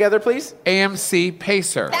put it all together, please. AMC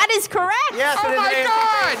Pacer. That is correct. Yes, it is my AMC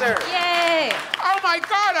God! Pacer. Yay! Oh my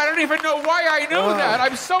God! I don't even know why I knew that.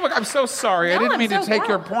 I'm so sorry. No, I didn't I'm mean so to take glad.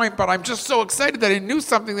 your point, but I'm just so excited that I knew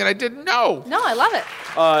something that I didn't know. No, I love it.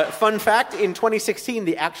 Fun fact, in 2016,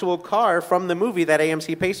 the actual car from the movie, that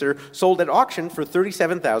AMC Pacer, sold at auction for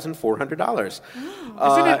 $37,400.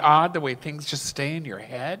 Isn't it odd the way things just stay in your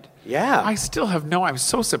head? Yeah. I'm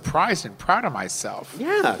so surprised and proud of myself.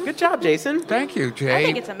 Yeah, good job, Jason. Thank you, Jay. I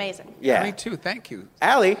think it's amazing. Yeah. Me too. Thank you.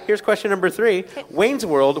 Allie, here's question number 3. Wayne's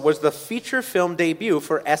World was the feature film debut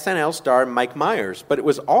for SNL star Mike Myers, but it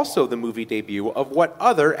was also the movie debut of what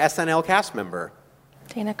other SNL cast member?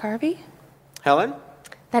 Dana Carvey? Helen?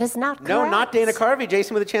 That is not correct. No, not Dana Carvey.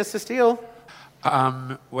 Jason with a chance to steal.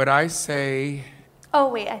 Would I say... Oh,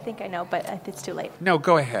 wait, I think I know, but it's too late. No,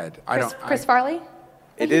 go ahead. Chris Farley?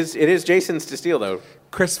 It is Jason's to steal, though.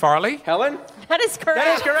 Chris Farley? Helen? That is correct.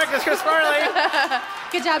 That is correct. It's Chris Farley.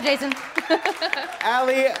 Good job, Jason.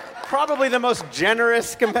 Allie, probably the most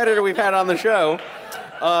generous competitor we've had on the show.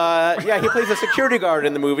 He plays a security guard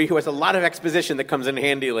in the movie who has a lot of exposition that comes in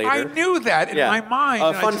handy later. I knew that in my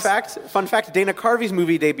mind. Fun fact, Dana Carvey's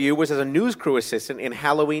movie debut was as a news crew assistant in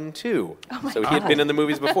Halloween 2. So he had been in the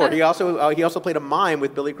movies before. He also played a mime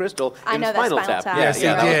with Billy Crystal in Spinal Tap. Yes, he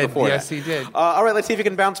did. Yes, he did. All right, let's see if you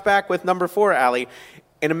can bounce back with number 4, Allie.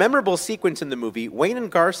 In a memorable sequence in the movie, Wayne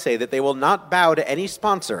and Garth say that they will not bow to any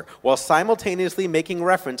sponsor while simultaneously making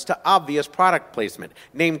reference to obvious product placement.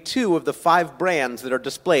 Name 2 of the 5 brands that are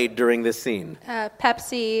displayed during this scene.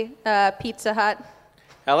 Pepsi, Pizza Hut.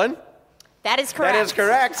 Helen? That is correct. That is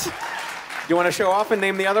correct. You want to show off and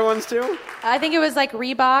name the other ones too? I think it was like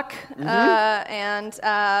Reebok and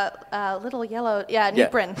Little Yellow. Yeah,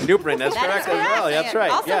 Nuprin. Nuprin, that's correct as well. That's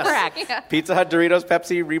right. Also yes. correct. Yeah. Pizza Hut, Doritos,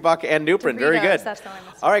 Pepsi, Reebok, and Nuprin. Very Doritos, good. that's the one I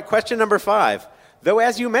missed. All right, question number 5. Though,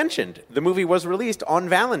 as you mentioned, the movie was released on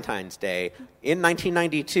Valentine's Day in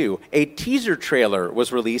 1992, a teaser trailer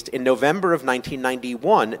was released in November of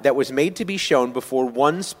 1991 that was made to be shown before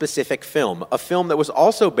one specific film, a film that was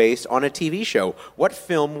also based on a TV show. What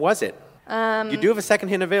film was it? You do have a second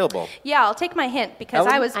hint available. Yeah, I'll take my hint because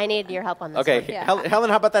Helen? I need your help on this Okay, one. Yeah. Helen,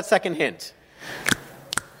 how about that second hint?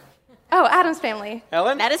 Oh, Addams Family.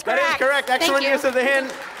 Helen? That is correct. That is correct. Excellent Thank you. use of the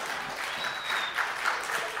hint.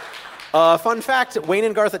 Fun fact, Wayne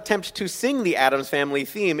and Garth attempt to sing the Addams Family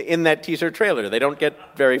theme in that teaser trailer. They don't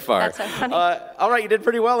get very far. That's so funny. All right, you did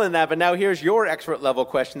pretty well in that, but now here's your expert level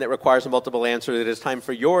question that requires a multiple answer. It is time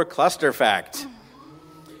for your cluster fact.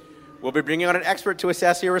 We'll be bringing on an expert to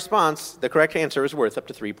assess your response. The correct answer is worth up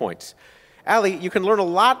to 3 points. Allie, you can learn a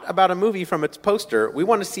lot about a movie from its poster. We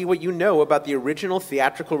want to see what you know about the original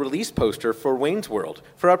theatrical release poster for Wayne's World.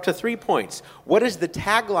 For up to 3 points, what is the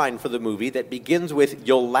tagline for the movie that begins with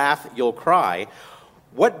 "You'll laugh, you'll cry"?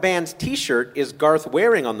 What band's T-shirt is Garth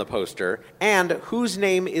wearing on the poster? And whose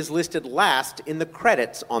name is listed last in the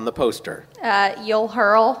credits on the poster? You'll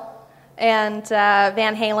Hurl and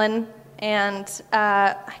Van Halen. And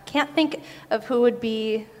I can't think of who would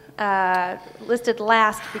be listed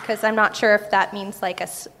last because I'm not sure if that means like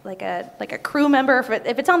a crew member.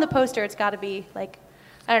 If it's on the poster, it's got to be like,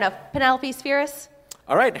 I don't know, Penelope Spheris.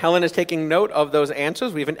 All right, Helen is taking note of those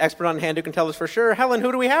answers. We have an expert on hand who can tell us for sure. Helen,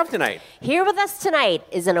 who do we have tonight? Here with us tonight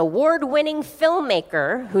is an award-winning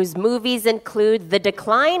filmmaker whose movies include The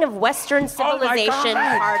Decline of Western Civilization,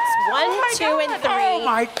 Parts 1, 2, and 3. Oh,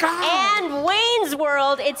 my God. And Wayne's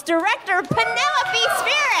World, its director, Penelope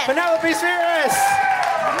Spheris. Penelope Spheris!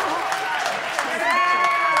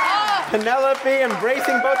 Penelope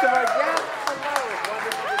embracing both of our guests. Hello, it's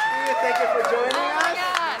wonderful to see you. Thank you for joining us.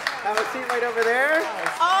 Have a seat right over there.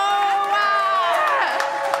 Oh, wow!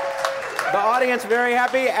 The audience very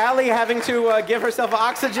happy. Allie having to give herself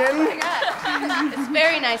oxygen. It's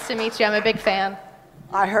very nice to meet you. I'm a big fan.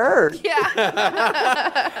 I heard.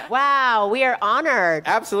 Yeah. Wow, we are honored.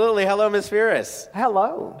 Absolutely. Hello, Ms. Spheris.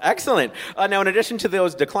 Hello. Excellent. Now, in addition to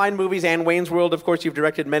those Decline movies and Wayne's World, of course, you've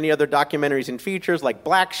directed many other documentaries and features like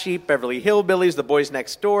Black Sheep, Beverly Hillbillies, The Boys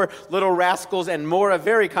Next Door, Little Rascals, and more. A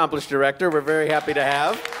very accomplished director we're very happy to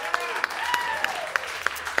have.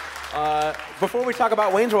 Before we talk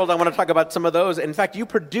about Wayne's World, I want to talk about some of those. In fact, you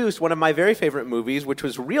produced one of my very favorite movies, which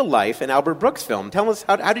was Real Life, an Albert Brooks film. Tell us,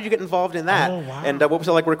 how did you get involved in that? Oh, wow. And what was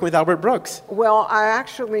it like working with Albert Brooks? Well, I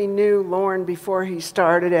actually knew Lorne before he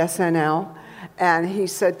started SNL, and he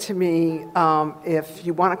said to me, if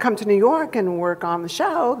you want to come to New York and work on the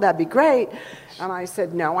show, that'd be great. And I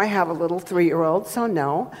said, no, I have a little 3-year-old, so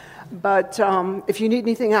no. But if you need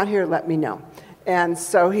anything out here, let me know. And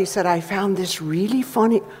so he said, I found this really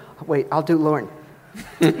funny... Wait, I'll do Lorne.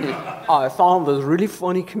 I found this really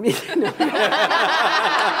funny comedian.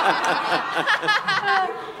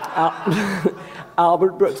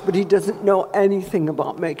 Albert Brooks, but he doesn't know anything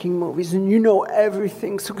about making movies, and you know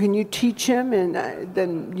everything, so can you teach him? And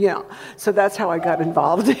then, yeah. So that's how I got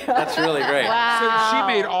involved. That's really great. So she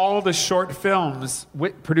made all the short films,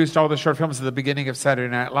 produced all the short films at the beginning of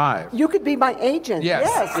Saturday Night Live. You could be my agent. Yes.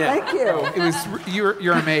 Yeah. Thank you. It was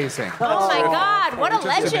you're amazing. Oh, my God, what a Just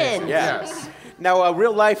legend. amazing. Yeah. Yes. Now,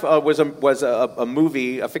 Real Life was a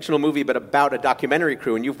movie, a fictional movie, but about a documentary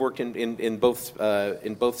crew, and you've worked in both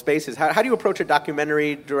spaces. How do you approach a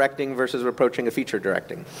documentary directing versus approaching a feature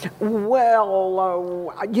directing?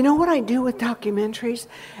 Well, you know what I do with documentaries,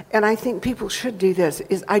 and I think people should do this,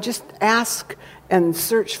 is I just ask and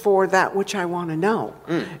search for that which I want to know.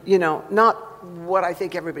 You know, not what I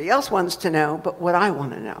think everybody else wants to know, but what I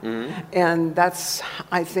want to know. And that's,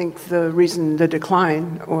 I think, the reason The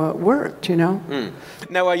Decline worked, you know?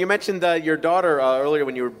 Now, you mentioned your daughter earlier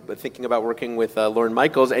when you were thinking about working with Lorne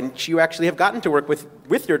Michaels, and you actually have gotten to work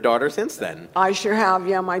with your daughter since then. I sure have,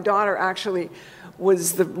 yeah. My daughter actually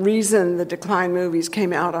was the reason The Decline movies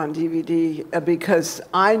came out on DVD, because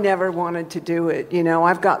I never wanted to do it. You know,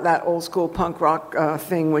 I've got that old school punk rock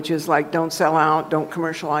thing, which is like, don't sell out, don't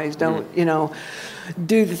commercialize, don't, you know,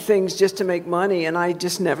 do the things just to make money, and I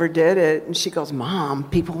just never did it. And she goes, Mom,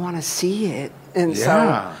 people want to see it. And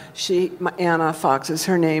so Anna Fox is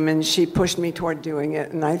her name, and she pushed me toward doing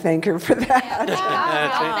it, and I thank her for that.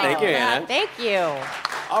 Thank you, Anna. Thank you.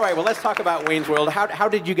 All right, well, let's talk about Wayne's World. How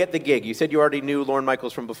did you get the gig? You said you already knew Lorne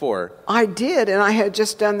Michaels from before. I did, and I had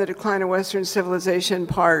just done The Decline of Western Civilization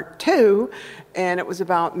Part 2, and it was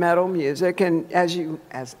about metal music. And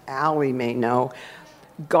as Allie may know,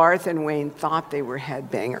 Garth and Wayne thought they were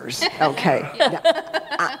headbangers. Okay.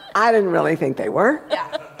 I didn't really think they were,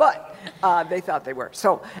 but they thought they were.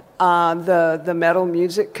 So the metal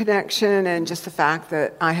music connection and just the fact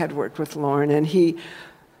that I had worked with Lorne, and he...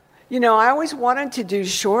 You know, I always wanted to do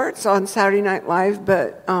shorts on Saturday Night Live,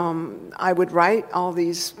 but I would write all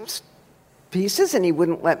these pieces and he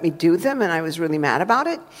wouldn't let me do them, and I was really mad about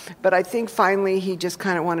it. But I think finally he just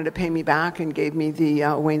kind of wanted to pay me back and gave me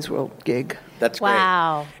the Wayne's World gig. That's great.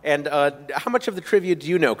 Wow. And how much of the trivia do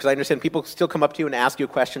you know? Because I understand people still come up to you and ask you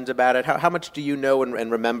questions about it. How much do you know and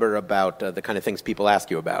remember about the kind of things people ask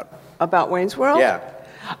you about? About Wayne's World? Yeah.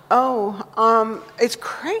 It's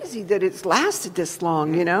crazy that it's lasted this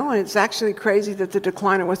long, you know, and it's actually crazy that The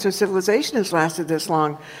Decline of Western Civilization has lasted this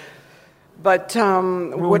long. But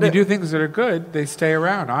when you do things that are good, they stay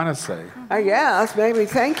around, honestly. I guess, maybe.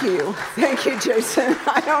 Thank you. Thank you, Jason.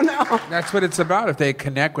 I don't know. That's what it's about, if they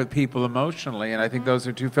connect with people emotionally. And I think those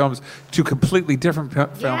are two completely different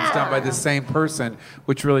films done by the same person,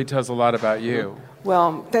 which really tells a lot about you.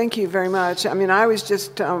 Well, thank you very much. I mean, I was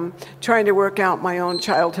just trying to work out my own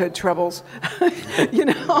childhood troubles, you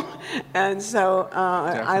know, and so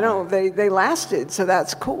I know they lasted, so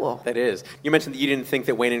that's cool. That is. You mentioned that you didn't think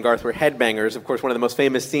that Wayne and Garth were headbangers. Of course, one of the most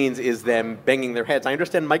famous scenes is them banging their heads. I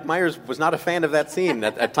understand Mike Myers was not a fan of that scene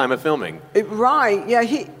at time of filming. Right, yeah,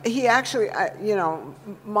 he actually, you know,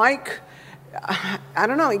 Mike... I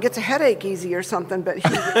don't know, he gets a headache easy or something, but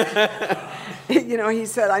he, you know, he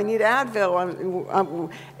said, I need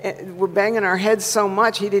Advil. We're banging our heads so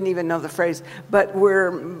much, he didn't even know the phrase, but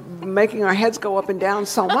we're making our heads go up and down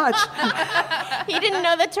so much. He didn't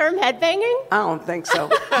know the term headbanging? I don't think so.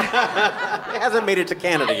 He hasn't made it to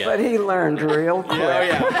Canada yet. But he learned real quick.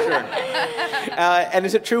 Sure. And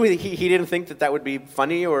is it true he didn't think that would be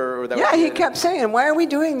funny? or that? Yeah, he kept saying, why are we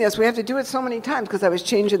doing this? We have to do it so many times, because I was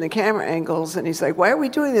changing the camera angles. And he's like, why are we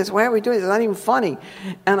doing this? Why are we doing this? It's not even funny.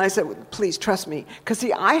 And I said, well, please trust me. Because,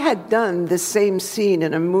 see, I had done this same scene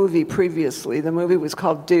in a movie previously. The movie was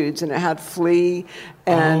called Dudes, and it had Flea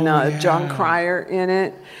and John Cryer in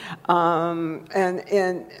it.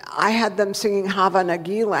 And I had them singing Hava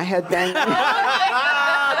Nagila headbanging.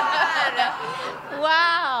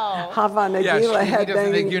 Wow. Hava Nagila he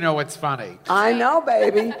doesn't think you know what's funny. I know,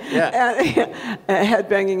 baby. And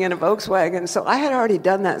headbanging in a Volkswagen. So I had already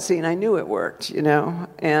done that scene. I knew it worked, you know.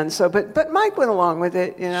 And so, but Mike went along with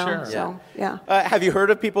it, you know. Sure. So, yeah. Have you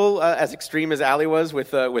heard of people as extreme as Allie was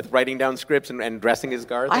with writing down scripts and dressing as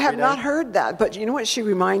Garth? I have not heard that, but you know what she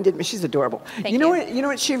reminded me? She's adorable. You know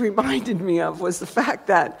what she reminded me of was the fact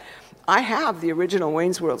that I have the original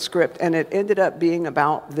Wayne's World script, and it ended up being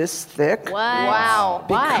about this thick. Wow.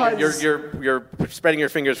 Why? You're spreading your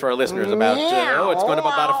fingers for our listeners about, it's going up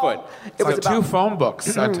about a foot. It was two phone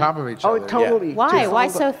books on top of each other. Oh, totally. Yeah. Why? Why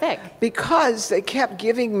so thick? Because they kept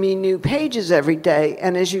giving me new pages every day,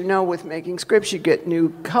 and as you know, with making scripts, you get new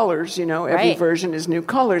colors, you know, every version is new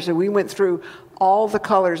colors, and we went through all the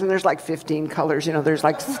colors, and there's like 15 colors, you know, there's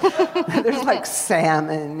like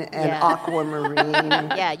salmon and aquamarine.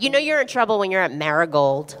 Yeah, you know you're in trouble when you're at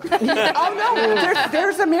Marigold. Oh no,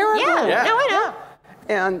 there's a Marigold. Yeah, no, I know.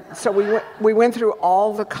 And so we went through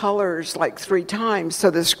all the colors like 3 times, so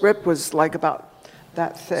the script was like about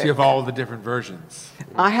that thick. So you have all the different versions.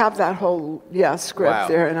 I have that whole script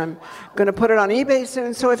there, and I'm going to put it on eBay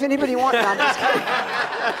soon. So if anybody wants, no, I'm just kidding.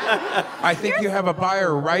 I think you have a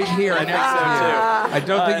buyer right here next to you. I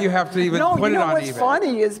don't think you have to even put it on eBay. No, you know what's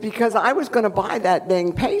funny is because I was going to buy that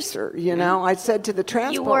dang pacer. You know, I said to the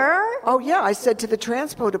transpo. You were? Oh yeah, I said to the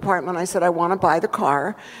transpo department. I said I want to buy the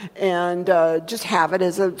car and just have it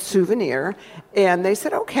as a souvenir. And they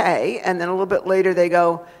said okay. And then a little bit later they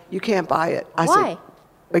go, you can't buy it. I Why? said,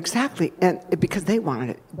 exactly, and because they wanted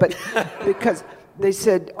it, but because they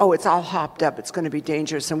said, oh, it's all hopped up, it's going to be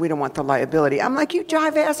dangerous, and we don't want the liability. I'm like, you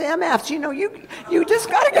jive-ass MFs, you know, you just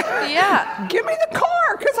got to give me the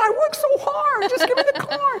car, because I worked so hard, just give me the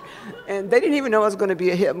car. And they didn't even know it was going to be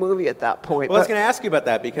a hit movie at that point. Well, I was going to ask you about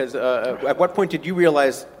that, because at what point did you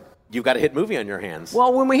realize you've got a hit movie on your hands?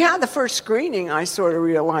 Well, when we had the first screening, I sort of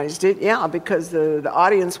realized it, because the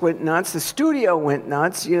audience went nuts, the studio went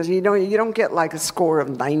nuts. You know, you don't get like a score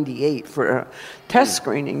of 98 for a test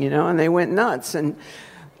screening, you know, and they went nuts. And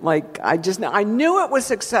Like, I knew it was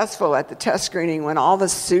successful at the test screening when all the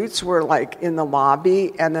suits were like in the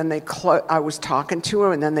lobby, and then I was talking to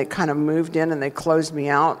them, and then they kind of moved in and they closed me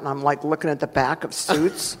out, and I'm like looking at the back of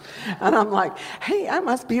suits, and I'm like, hey, I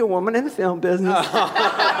must be a woman in the film business.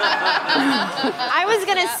 I was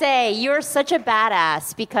going to say, you're such a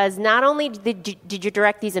badass because not only did you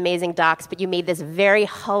direct these amazing docs, but you made this very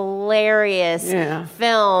hilarious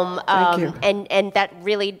film. Thank you. And that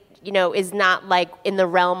really, is not like in the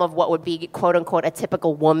realm of what would be, quote unquote, a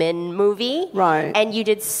typical woman movie. Right. And you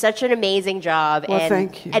did such an amazing job. Well,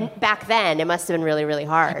 thank you. And back then, it must have been really, really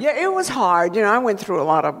hard. Yeah, it was hard. I went through a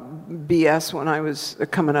lot of BS when I was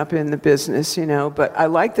coming up in the business, but I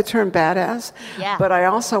like the term badass. Yeah. But I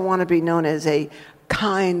also want to be known as a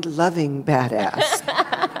kind, loving badass.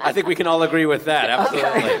 I think we can all agree with that,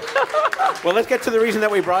 absolutely. Well, let's get to the reason that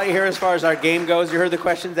we brought you here as far as our game goes. You heard the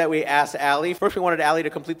questions that we asked Allie. First, we wanted Allie to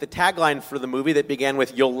complete the tagline for the movie that began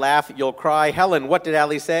with, "You'll laugh, you'll cry." Helen, what did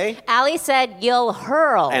Allie say? Allie said, "You'll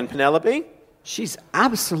hurl." And Penelope? She's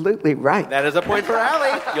absolutely right. That is a point for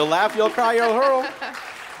Allie. You'll laugh, you'll cry, you'll hurl.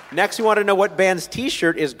 Next, we want to know what band's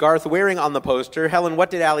T-shirt is Garth wearing on the poster. Helen, what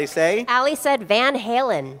did Allie say? Allie said Van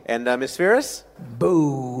Halen. And Miss Ferris?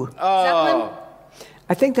 Boo. Oh. Zeppelin?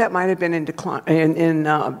 I think that might have been in decline in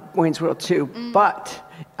Wayne's World 2,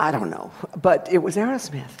 but I don't know. But it was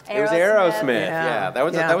Aerosmith. It was Aerosmith. Yeah,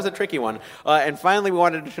 that was a tricky one. And finally, we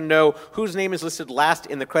wanted to know whose name is listed last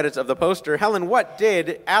in the credits of the poster. Helen, what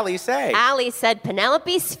did Allie say? Allie said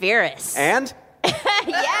Penelope Spheris. And? Yes!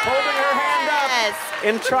 Holding her hand up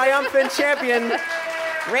in triumphant champion.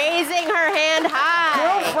 Raising her hand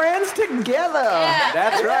high. Girlfriends together. Yeah.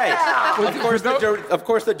 That's right. Of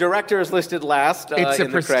course, the director is listed last. It's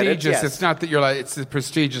in the credits. Yes. It's not that you're like. It's a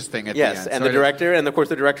prestigious thing at the end. Yes, and the director, and of course,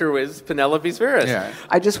 the director was Penelope Spheris. Yeah.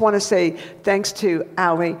 I just want to say thanks to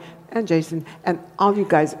Allie and Jason and all you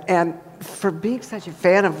guys, and for being such a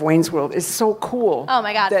fan of Wayne's World. It's so cool. Oh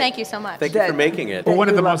my God! Thank you so much. Thank you for making it. Well, one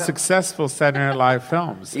of the love most it. successful Saturday Night Live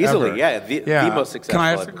films. Easily, ever. yeah, the most successful. Can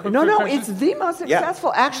I ask a quick No, question? it's the most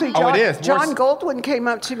successful. Actually, Oh, John, it is. John Goldwyn came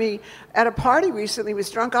up to me at a party recently. He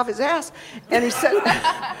was drunk off his ass, and he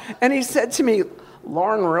said to me,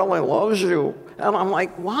 "Lauren really loves you." And I'm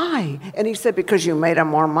like, "Why?" And he said, "Because you made him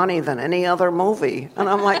more money than any other movie." And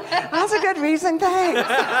I'm like, "That's a good reason, thanks."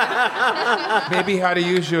 Maybe how to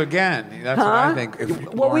use you again. That's what I think.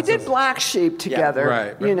 Well, we did Black Sheep together,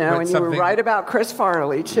 right, but and you were something- right about Chris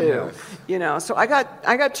Farley too. Yes. So I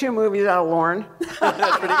got 2 movies out of Lauren.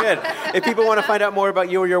 That's pretty good. If people want to find out more about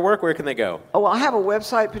you or your work, where can they go? Oh, well, I have a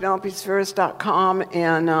website, PenelopeSpheris.com,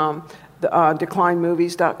 and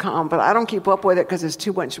declinemovies.com, but I don't keep up with it because it's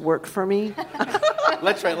too much work for me.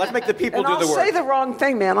 Let's make the people And do I'll the work. say the wrong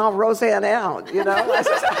thing, man. I'll Roseanne out,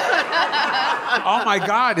 Oh my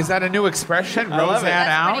God, is that a new expression? love it. Roseanne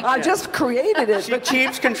out? I just created it. She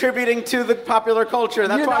keeps contributing to the popular culture.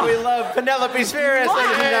 That's why we love Penelope Spheris,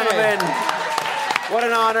 ladies and gentlemen. What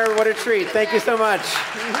an honor, what a treat. Thank you so much.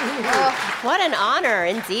 What an honor,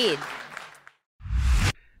 indeed.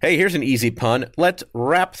 Hey, here's an easy pun. Let's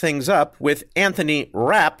wrap things up with Anthony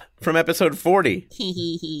Rapp from episode 40.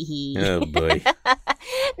 Oh, boy.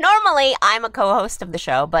 Normally, I'm a co-host of the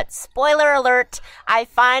show, but spoiler alert, I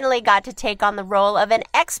finally got to take on the role of an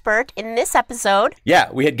expert in this episode. Yeah,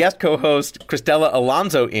 we had guest co-host Cristela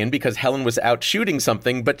Alonso in because Helen was out shooting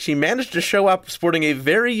something, but she managed to show up sporting a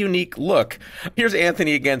very unique look. Here's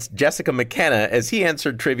Anthony against Jessica McKenna as he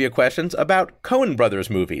answered trivia questions about Coen Brothers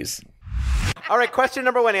movies. All right, question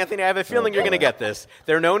number 1, Anthony. I have a feeling you're going to get this.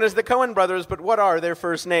 They're known as the Coen Brothers, but what are their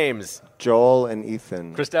first names? Joel and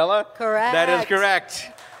Ethan. Cristela? Correct. That is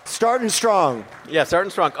correct. Starting strong. Yeah, starting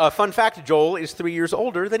strong. Fun fact, Joel is 3 years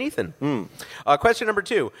older than Ethan. Question number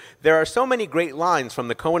 2. There are so many great lines from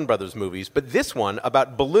the Coen Brothers movies, but this one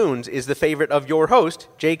about balloons is the favorite of your host,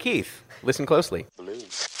 Jay Keith. Listen closely.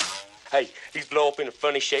 Balloons. Hey, these blow up into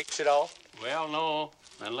funny shapes at all? Well, no,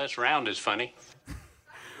 unless round is funny.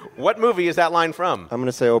 What movie is that line from? I'm going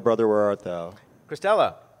to say, "Oh, brother, where art thou?"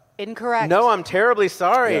 Cristela. Incorrect. No, I'm terribly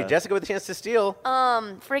sorry. Yeah. Jessica with a chance to steal.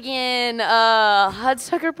 Friggin'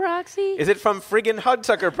 Hudsucker Proxy? Is it from friggin'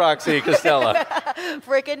 Hudsucker Proxy, Cristela?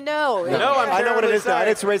 Frickin' no. No, I'm I know what it terribly is now.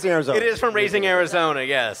 sorry. It's Raising Arizona. It is from Raising Arizona,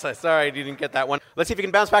 yes. Sorry you didn't get that one. Let's see if you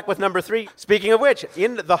can bounce back with number 3. Speaking of which,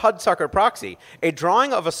 in the Hudsucker Proxy, a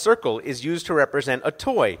drawing of a circle is used to represent a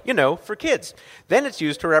toy, for kids. Then it's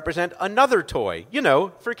used to represent another toy,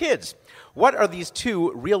 for kids. What are these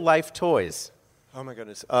 2 real-life toys? Oh my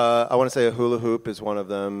goodness. I want to say a hula hoop is one of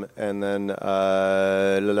them, and then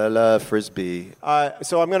frisbee.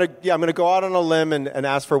 So I'm gonna go out on a limb and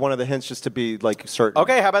ask for one of the hints just to be like certain.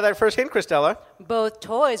 Okay, how about that first hint, Christella? Both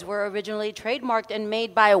toys were originally trademarked and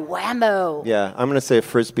made by Whammo. Yeah, I'm gonna say a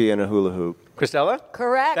frisbee and a hula hoop. Christella?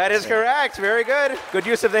 Correct. That is correct. Very good. Good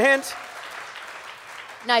use of the hint.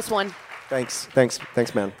 Nice one. Thanks,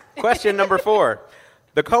 man. Question number 4.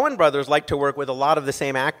 The Coen brothers like to work with a lot of the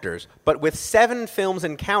same actors, but with 7 films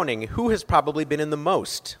and counting, who has probably been in the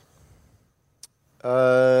most?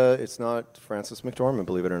 It's not Frances McDormand,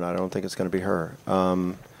 believe it or not. I don't think it's going to be her.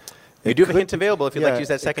 You do have a hint available if you'd like to use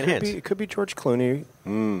that second hint. It could be George Clooney.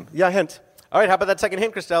 Yeah, hint. All right, how about that second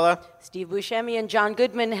hint, Christella? Steve Buscemi and John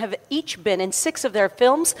Goodman have each been in 6 of their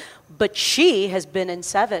films, but she has been in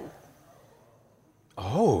 7.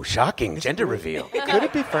 Oh, shocking. Gender reveal. Could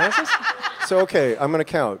it be Frances? So, okay, I'm going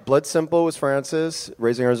to count. Blood Simple was Frances.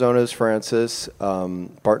 Raising Arizona is Frances.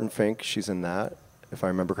 Barton Fink, she's in that, if I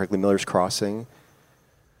remember correctly. Miller's Crossing.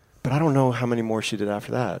 But I don't know how many more she did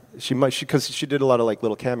after that. Because she did a lot of like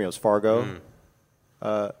little cameos. Fargo.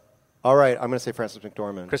 All right, I'm going to say Frances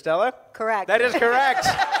McDormand. Christella? Correct. That is correct.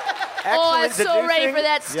 I was so ready for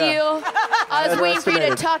that steal. Yeah. I was waiting for you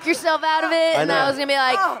to talk yourself out of it, and I was going to be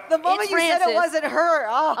like, the moment it's you Frances. said it wasn't her.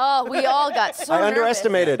 Oh, we all got so I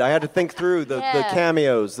underestimated. I had to think through the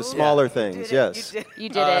cameos, the smaller things. Yes. You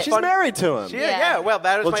did it. She's married to him. Yeah, well,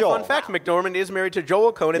 that is my Joel. fun fact. McDormand is married to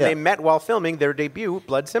Joel Coen, and they met while filming their debut,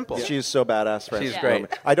 Blood Simple. She's so badass, Frances. She's great.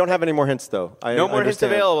 I don't have any more hints, though. No more hints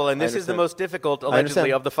available, and this is the most difficult,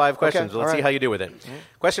 allegedly, of the 5 questions. Okay, Let's see how you do with it.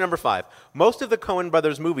 Question number 5. Most of the Coen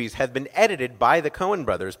brothers movies have been edited by the Coen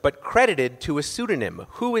brothers, but credited to a pseudonym.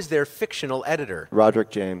 Who is their fictional editor? Roderick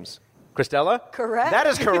James. Christella? Correct. That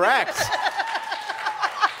is correct.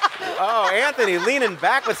 Oh, Anthony leaning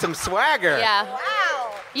back with some swagger. Yeah.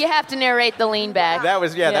 Wow. You have to narrate the lean back. That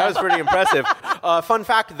was pretty impressive. Fun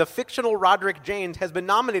fact, the fictional Roderick James has been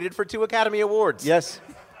nominated for 2 Academy Awards. Yes.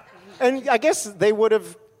 And I guess they would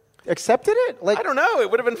have accepted it? Like, I don't know.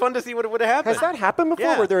 It would have been fun to see what would have happened. Has that happened before?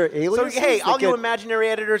 Yeah. Were there aliases? So, hey, all you imaginary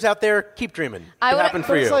editors out there, keep dreaming. It happened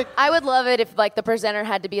for you. I would love it if, like, the presenter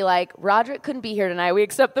had to be like, Roderick couldn't be here tonight. We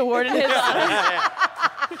accept the award in his honor.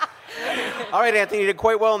 All right, Anthony, you did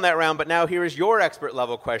quite well in that round, but now here is your expert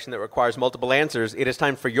level question that requires multiple answers. It is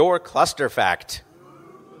time for your cluster fact.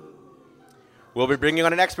 We'll be bringing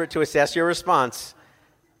on an expert to assess your response.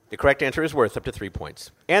 The correct answer is worth up to 3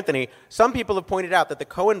 points. Anthony, some people have pointed out that the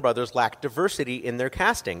Coen brothers lack diversity in their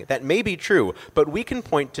casting. That may be true, but we can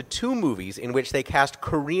point to 2 movies in which they cast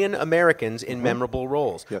Korean Americans in memorable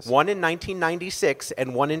roles. Yes. One in 1996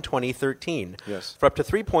 and one in 2013. Yes. For up to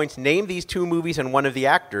 3 points, name these 2 movies and one of the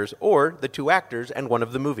actors, or the 2 actors and one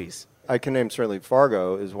of the movies. I can name certainly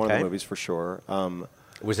Fargo is one of Okay. the movies for sure.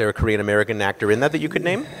 Was there a Korean American actor in that you could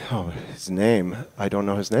name? Oh, his name. I don't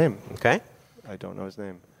know his name. Okay. I don't know his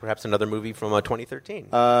name. Perhaps another movie from 2013.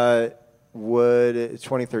 Would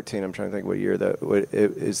 2013? I'm trying to think what year that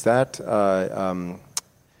is. That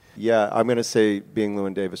yeah, I'm going to say Being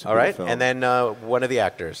Llewyn Davis. All right, film. and then one of the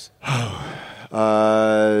actors.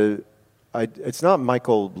 It's not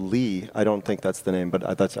Michael Lee. I don't think that's the name, but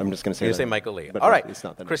I'm just going to say. You that say name. Michael Lee. But All right. It's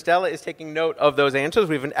not the name. Christella is taking note of those answers.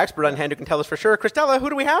 We have an expert on hand who can tell us for sure. Christella, who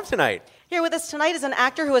do we have tonight? Here with us tonight is an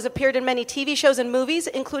actor who has appeared in many TV shows and movies,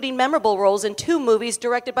 including memorable roles in 2 movies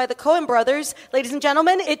directed by the Coen brothers. Ladies and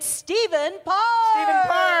gentlemen, it's Stephen Park. Stephen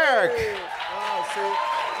Park. Oh, see,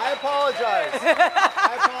 I apologize.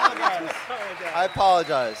 I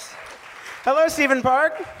apologize. Hello, Stephen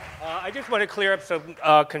Park. I just want to clear up some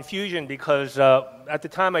confusion because at the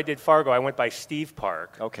time I did Fargo, I went by Steve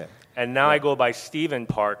Park. Okay. And now I go by Stephen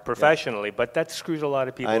Park professionally, but that screws a lot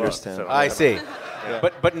of people I understand. up. So I see. Yeah.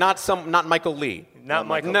 But not Michael Lee. Not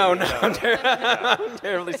Michael No, Lee, no. I'm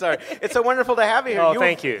terribly sorry. It's so wonderful to have you here. Oh,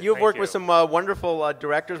 thank you. You've Thank worked you. with some wonderful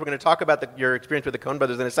directors. We're going to talk about your experience with the Coen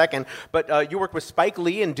brothers in a second. But you worked with Spike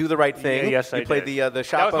Lee in Do the Right Thing. Yes, I You played did. the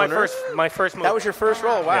shop That was owner. my first movie. That was your first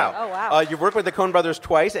role. Wow. Oh, wow. You've worked with the Coen brothers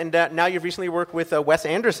twice, and now you've recently worked with Wes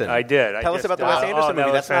Anderson. I did. Tell us about the Wes Anderson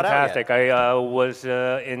movie. That was That's not out fantastic. yet. I was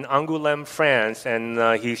in Angoulême, France,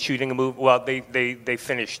 and he's shooting a movie. Well, they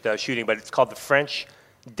finished shooting, but it's called The French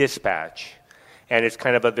Dispatch, and it's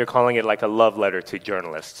kind of they're calling it like a love letter to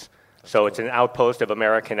journalists. So it's an outpost of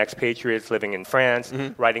American expatriates living in France,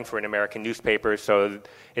 writing for an American newspaper. So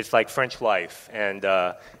it's like French life, and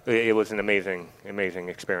it was an amazing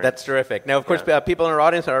experience. That's terrific. Now, of course, people in our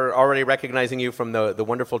audience are already recognizing you from the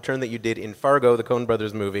wonderful turn that you did in Fargo, the Coen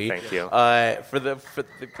brothers movie. Thank you.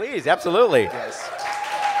 Please, absolutely. Yes.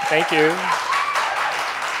 Thank you.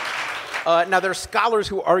 Now, there are scholars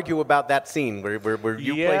who argue about that scene where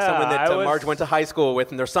you play someone that Marge went to high school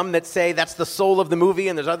with, and there's some that say that's the soul of the movie,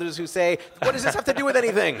 and there's others who say, what does this have to do with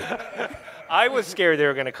anything? I was scared they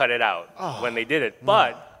were going to cut it out when they did it,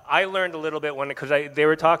 but I learned a little bit because they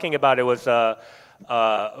were talking about it was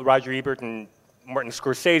Roger Ebert and Martin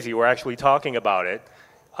Scorsese were actually talking about it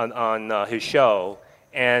on his show,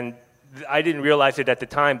 and I didn't realize it at the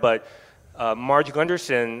time, but Marge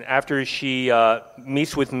Gunderson, after she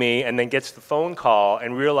meets with me and then gets the phone call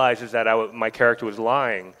and realizes that my character was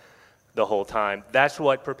lying the whole time, that's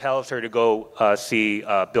what propels her to go see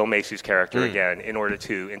Bill Macy's character again in order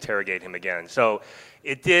to interrogate him again. So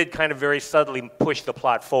it did kind of very subtly push the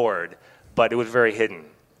plot forward, but it was very hidden.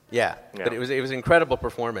 Yeah, but it was an incredible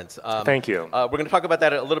performance. Thank you. We're going to talk about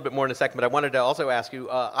that a little bit more in a second, but I wanted to also ask you,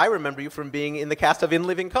 I remember you from being in the cast of In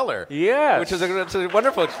Living Color. Yes. Which is a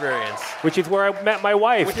wonderful experience. Which is where I met my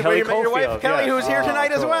wife, Which is Kelly where you met your wife, Caulfield. Kelly, Yes. who's here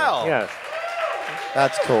tonight as well. Yes.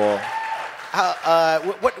 That's cool.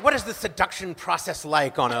 What is the seduction process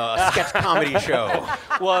like on a sketch comedy show?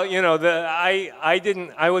 Well,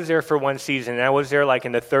 I was there for one season. I was there like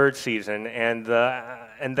in the third season, and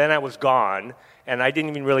then I was gone, and I didn't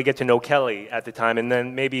even really get to know Kelly at the time. And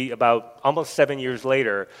then maybe about almost 7 years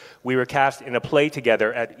later, we were cast in a play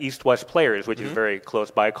together at East West Players, which is very close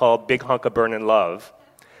by, called Big Hunk of Burnin' Love,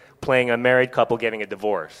 playing a married couple getting a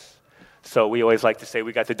divorce. So we always like to say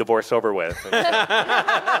we got the divorce over with.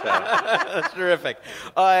 That's terrific.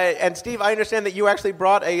 And Steve, I understand that you actually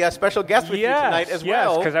brought a special guest with you tonight as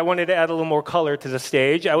well. Yes, because I wanted to add a little more color to the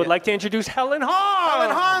stage. I would like to introduce Helen Hong.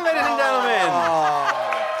 Helen Hong, ladies and gentlemen.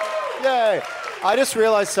 Yay. I just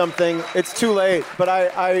realized something. It's too late, but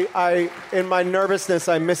I in my nervousness,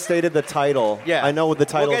 I misstated the title. Yeah. I know what the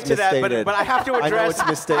title is misstated. We'll get to that, but I have to address. I know it's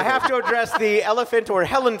misstated. I have to address the elephant or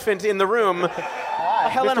Helenfant in the room.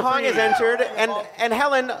 Helen Hong has entered, and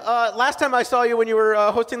Helen, last time I saw you when you were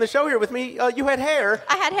hosting the show here with me, you had hair.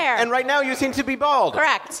 I had hair. And right now you seem to be bald.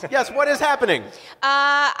 Correct. Yes, what is happening?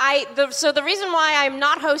 So the reason why I'm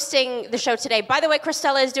not hosting the show today, by the way,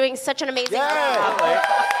 Christella is doing such an amazing job.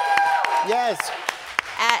 Yes.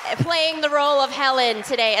 At playing the role of Helen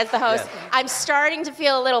today as the host. Yes. I'm starting to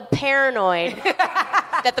feel a little paranoid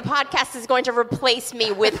that the podcast is going to replace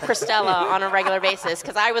me with Christella on a regular basis,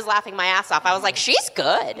 because I was laughing my ass off. I was like, she's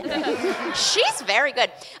good. She's very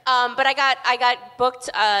good. But I got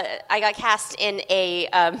booked, I got cast in a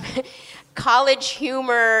college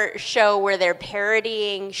humor show where they're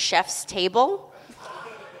parodying Chef's Table.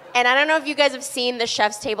 And I don't know if you guys have seen the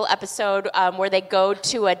Chef's Table episode where they go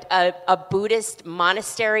to a Buddhist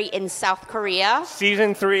monastery in South Korea.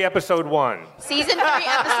 Season 3, episode 1. Season 3,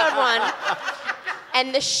 episode 1.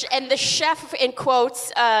 And the chef, in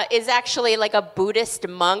quotes, is actually like a Buddhist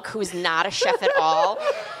monk who's not a chef at all.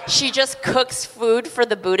 She just cooks food for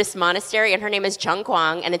the Buddhist monastery, and her name is Chung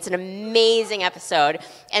Kwang, and it's an amazing episode.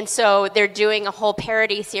 And so they're doing a whole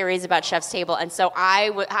parody series about Chef's Table, and so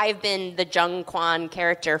I've been the Chung Kwang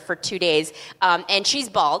character for 2 days, and she's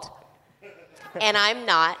bald, and I'm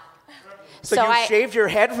not. So you shaved your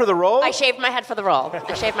head for the role? I shaved my head for the role.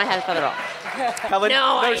 Helen,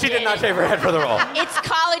 no, she did not shave her head for the role. It's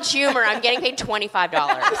college humor. I'm getting paid $25.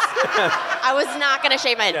 I was not going to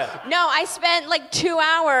shave my head. Yeah. No, I spent like 2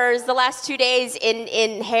 hours the last 2 days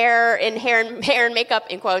in hair and makeup,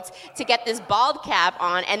 in quotes, to get this bald cap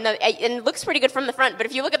on, and it looks pretty good from the front. But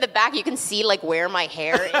if you look at the back, you can see like where my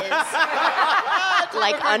hair is,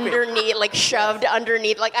 like underneath, like shoved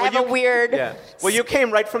underneath. Like I have a weird. Yeah. Well, you came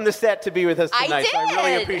right from the set to be with us tonight. I did. So I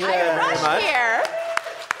really appreciate it very much. Here.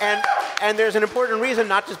 And there's an important reason,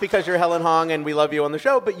 not just because you're Helen Hong and we love you on the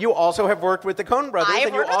show, but you also have worked with the Coen Brothers,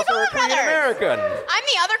 and you're also a Korean American. I'm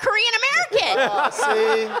the other Korean American.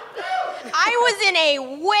 See? I was in a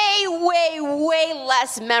way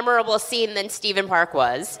less memorable scene than Stephen Park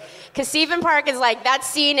was. Because Stephen Park is like, that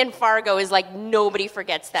scene in Fargo is like, nobody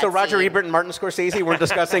forgets that scene. So Roger Ebert and Martin Scorsese weren't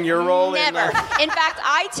discussing your role? Never. In fact,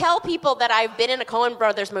 I tell people that I've been in a Coen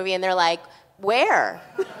Brothers movie, and they're like, where?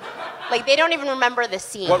 Like, they don't even remember the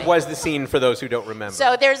scene. What was the scene for those who don't remember?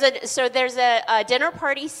 So there's a dinner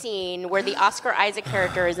party scene where the Oscar Isaac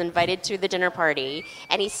character is invited to the dinner party,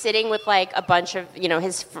 and he's sitting with like a bunch of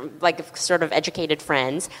his like sort of educated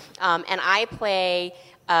friends, and I play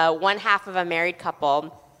one half of a married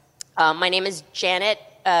couple. My name is Janet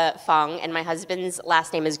Fung, and my husband's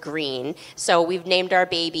last name is Green. So we've named our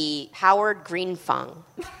baby Howard Green Fung.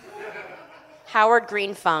 Howard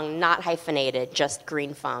Green Fung, not hyphenated, just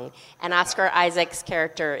Green Fung. And Oscar Isaac's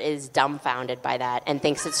character is dumbfounded by that and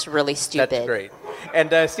thinks it's really stupid. That's great.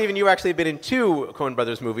 And Stephen, you actually have been in 2 Coen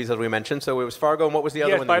Brothers movies, as we mentioned. So it was Fargo, and what was the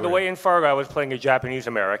other one? Yes, by the way, in Fargo, I was playing a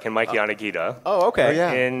Japanese-American, Mike Yanagita. Oh,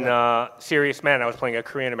 okay. In Serious Man, I was playing a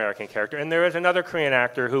Korean-American character. And there is another Korean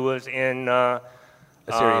actor who was in... A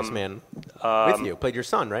Serious Man with you. Played your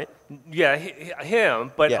son, right? Yeah,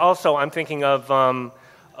 him. But also, I'm thinking of...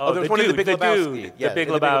 there was one in The Big Lebowski. The Big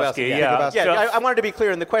Lebowski, yeah. I wanted to be clear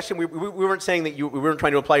in the question. We weren't saying that we weren't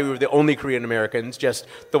trying to imply we were the only Korean Americans, just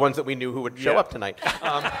the ones that we knew who would show up tonight.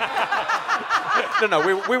 No,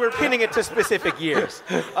 we were pinning it to specific years.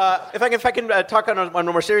 If I can talk on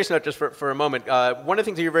a more serious note just for a moment, one of the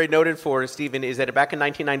things that you're very noted for, Stephen, is that back in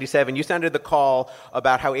 1997, you sounded the call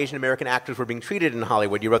about how Asian American actors were being treated in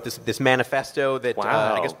Hollywood. You wrote this manifesto that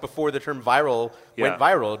I guess before the term viral went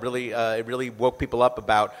viral, it really woke people up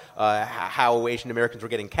about how Asian Americans were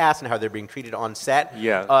getting cast and how they're being treated on set.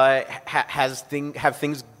 Yeah. Have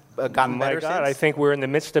things gotten better since? I think we're in the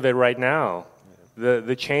midst of it right now.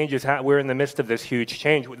 The change is we're in the midst of this huge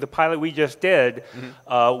change. The pilot we just did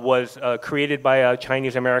was created by a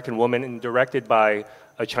Chinese American woman and directed by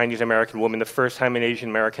a Chinese American woman. The first time an Asian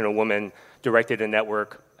American woman directed a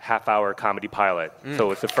network half-hour comedy pilot.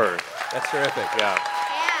 So it's the first. That's terrific. Yeah.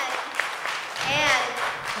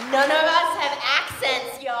 And none of us have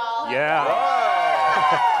accents, y'all. Yeah.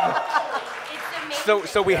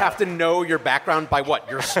 So we have to know your background by what?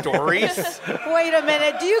 Your stories? Wait a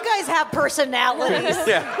minute. Do you guys have personalities?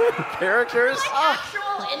 Characters?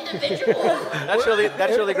 Actual individuals. That's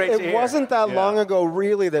really great to hear. It wasn't that long ago,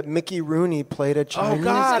 really, that Mickey Rooney played a Chinese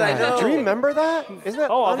guy. I know. Do you remember that? Isn't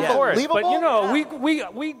that unbelievable? But you know,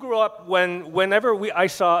 we grew up whenever I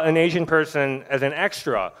saw an Asian person as an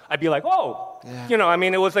extra, I'd be like, oh. Yeah. You know, I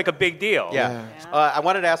mean, it was like a big deal. Yeah. I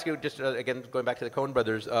wanted to ask you, just again, going back to the Coen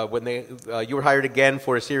Brothers, when you were hired again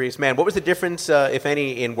for A Serious Man, what was the difference, if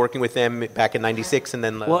any, in working with them back in '96 and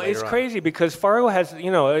then Well, it's crazy because Fargo has,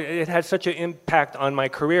 it had such an impact on my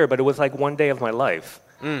career, but it was like one day of my life.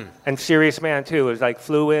 And Serious Man, too, it was like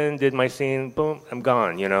flew in, did my scene, boom, I'm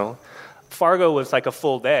gone, Fargo was like a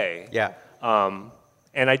full day. Yeah.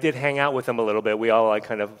 And I did hang out with him a little bit. We all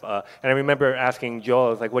and I remember asking Joel, I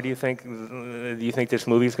was like, what do you think? Do you think this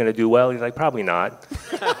movie's going to do well? He's like, probably not.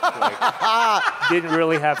 Didn't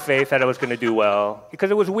really have faith that it was going to do well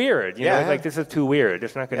because it was weird. You know, like this is too weird.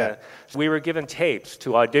 It's not going to. So we were given tapes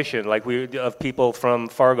to audition, of people from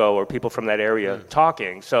Fargo or people from that area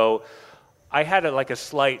talking. So I had a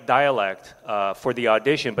slight dialect for the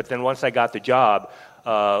audition, but then once I got the job,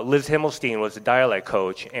 Liz Himmelstein was the dialect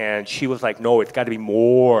coach, and she was like, no, it's got to be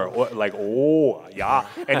more, oh, yeah.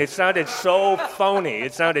 And it sounded so phony.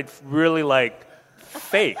 It sounded really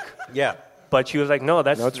fake. Yeah. But she was like, no,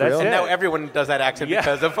 that's real. And now everyone does that accent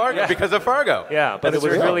because of Fargo. Because of Fargo. Yeah, but it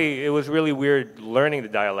was really weird learning the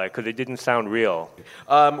dialect because it didn't sound real.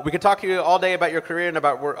 We could talk to you all day about your career and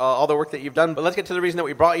about all the work that you've done, but let's get to the reason that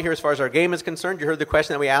we brought you here as far as our game is concerned. You heard the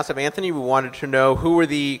question that we asked of Anthony. We wanted to know who were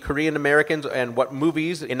the Korean Americans and what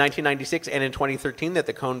movies in 1996 and in 2013 that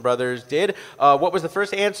the Coen Brothers did. What was the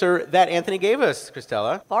first answer that Anthony gave us,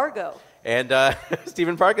 Christella? Fargo. And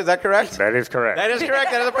Stephen Park, is that correct? That is correct. That is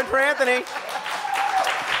correct. That is a point for Anthony.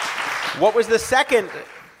 What was the second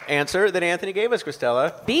answer that Anthony gave us,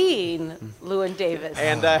 Christella? Being Llewyn Davis.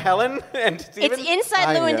 And Helen and Stephen? It's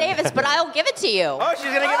inside Llewyn Davis, but I'll give it to you. Oh, she's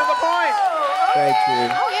going to give us a point. Thank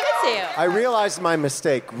you. I'll give it to you. I realized my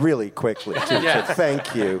mistake really quickly, too. Yes. So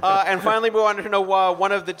thank you. And finally, we wanted to know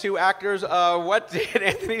one of the two actors. What did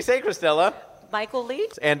Anthony say, Christella? Michael Lee.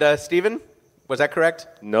 And Stephen? Was that correct?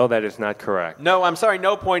 No, that is not correct. No, I'm sorry,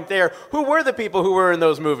 no point there. Who were the people who were in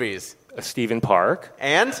those movies? Stephen Park.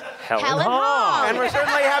 And? Helen Hong. And we're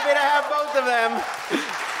certainly happy to have both of them.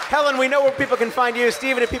 Helen, we know where people can find you.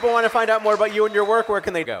 Stephen, if people want to find out more about you and your work, where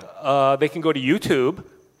can they go? They can go to YouTube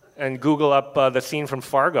and Google up the scene from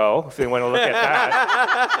Fargo if they want to look at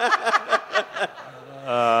that.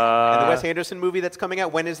 And the Wes Anderson movie that's coming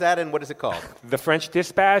out, when is that and what is it called? The French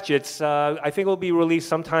Dispatch. It's I think it will be released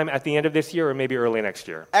sometime at the end of this year or maybe early next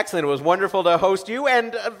year. Excellent. It was wonderful to host you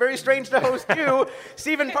and very strange to host you,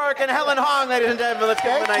 Stephen Park and Helen Hong, ladies and gentlemen. Let's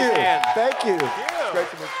give them a nice hand. Thank you. Great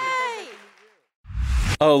to meet you.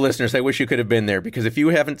 Oh, listeners, I wish you could have been there because if you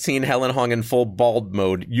haven't seen Helen Hong in full bald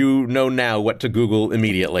mode, you know now what to Google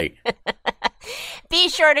immediately. Be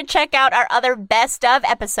sure to check out our other Best of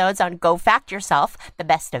episodes on Go Fact Yourself, the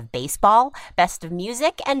Best of Baseball, Best of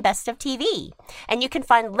Music, and Best of TV. And you can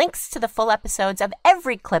find links to the full episodes of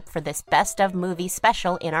every clip for this Best of Movie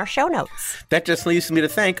special in our show notes. That just leaves me to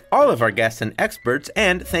thank all of our guests and experts,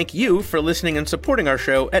 and thank you for listening and supporting our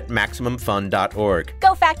show at MaximumFun.org.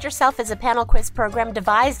 Go Fact Yourself is a panel quiz program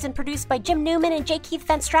devised and produced by Jim Newman and J. Keith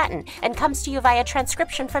Van Stratton, and comes to you via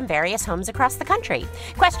transcription from various homes across the country.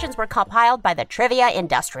 Questions were compiled by the Trivia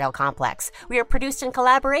Industrial Complex. We are produced in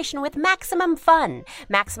collaboration with Maximum Fun.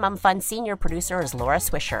 Maximum Fun senior producer is Laura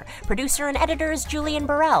Swisher. Producer and editor is Julian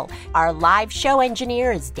Burrell. Our live show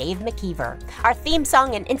engineer is Dave McKeever. Our theme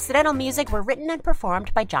song and incidental music were written and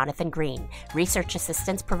performed by Jonathan Green. Research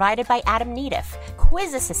assistance provided by Adam Neediff.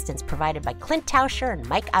 Quiz assistance provided by Clint Tauscher and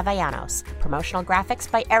Mike Avellanos. Promotional graphics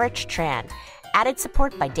by Erich Tran. Added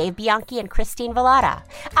support by Dave Bianchi and Christine Vallada.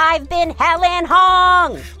 I'm Helen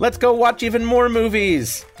Hong. Let's go watch even more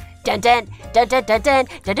movies. Dun dun dun dun dun dun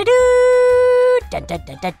dun dun dun dun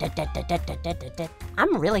dun dun dun dun dun dun dun.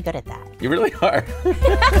 I'm really good at that. You really are.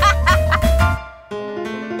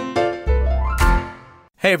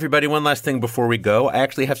 Hey everybody, one last thing before we go. I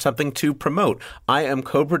actually have something to promote. I am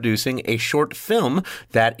co-producing a short film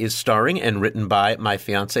that is starring and written by my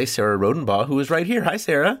fiancée, Sarah Rodenbaugh, who is right here. Hi,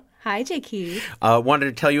 Sarah. Hi, J.K. Wanted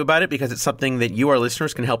to tell you about it because it's something that you, our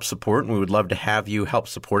listeners, can help support, and we would love to have you help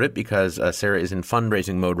support it because Sarah is in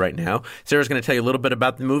fundraising mode right now. Sarah's going to tell you a little bit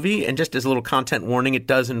about the movie, and just as a little content warning, it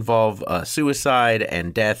does involve suicide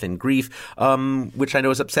and death and grief, which I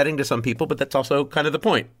know is upsetting to some people, but that's also kind of the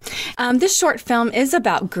point. This short film is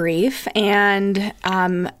about grief, and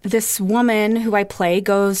this woman who I play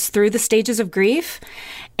goes through the stages of grief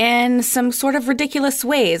in some sort of ridiculous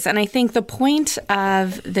ways. And I think the point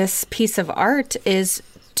of this piece of art is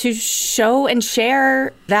to show and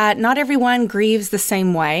share that not everyone grieves the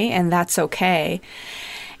same way, and that's okay.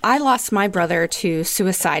 I lost my brother to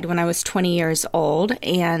suicide when I was 20 years old,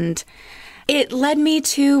 and it led me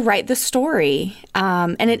to write the story.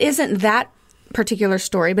 And it isn't that particular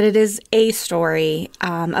story, but it is a story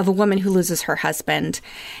of a woman who loses her husband.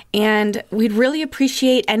 And we'd really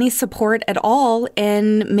appreciate any support at all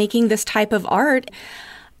in making this type of art.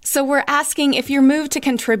 So we're asking if you're moved to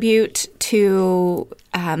contribute to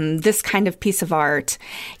this kind of piece of art,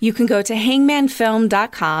 you can go to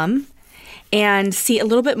hangmanfilm.com and see a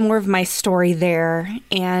little bit more of my story there.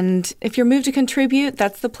 And if you're moved to contribute,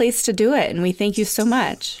 that's the place to do it. And we thank you so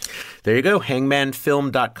much. There you go,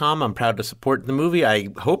 hangmanfilm.com. I'm proud to support the movie. I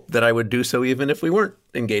hope that I would do so even if we weren't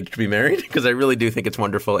engaged to be married, because I really do think it's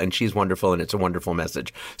wonderful, and she's wonderful, and it's a wonderful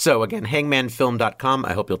message. So again, hangmanfilm.com.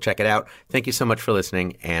 I hope you'll check it out. Thank you so much for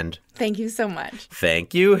listening, and thank you so much.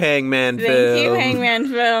 Thank you, Hangman Film. Thank you,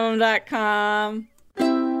 hangmanfilm.com.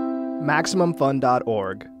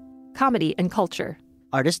 MaximumFun.org. Comedy and culture.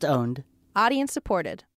 Artist owned. Audience supported.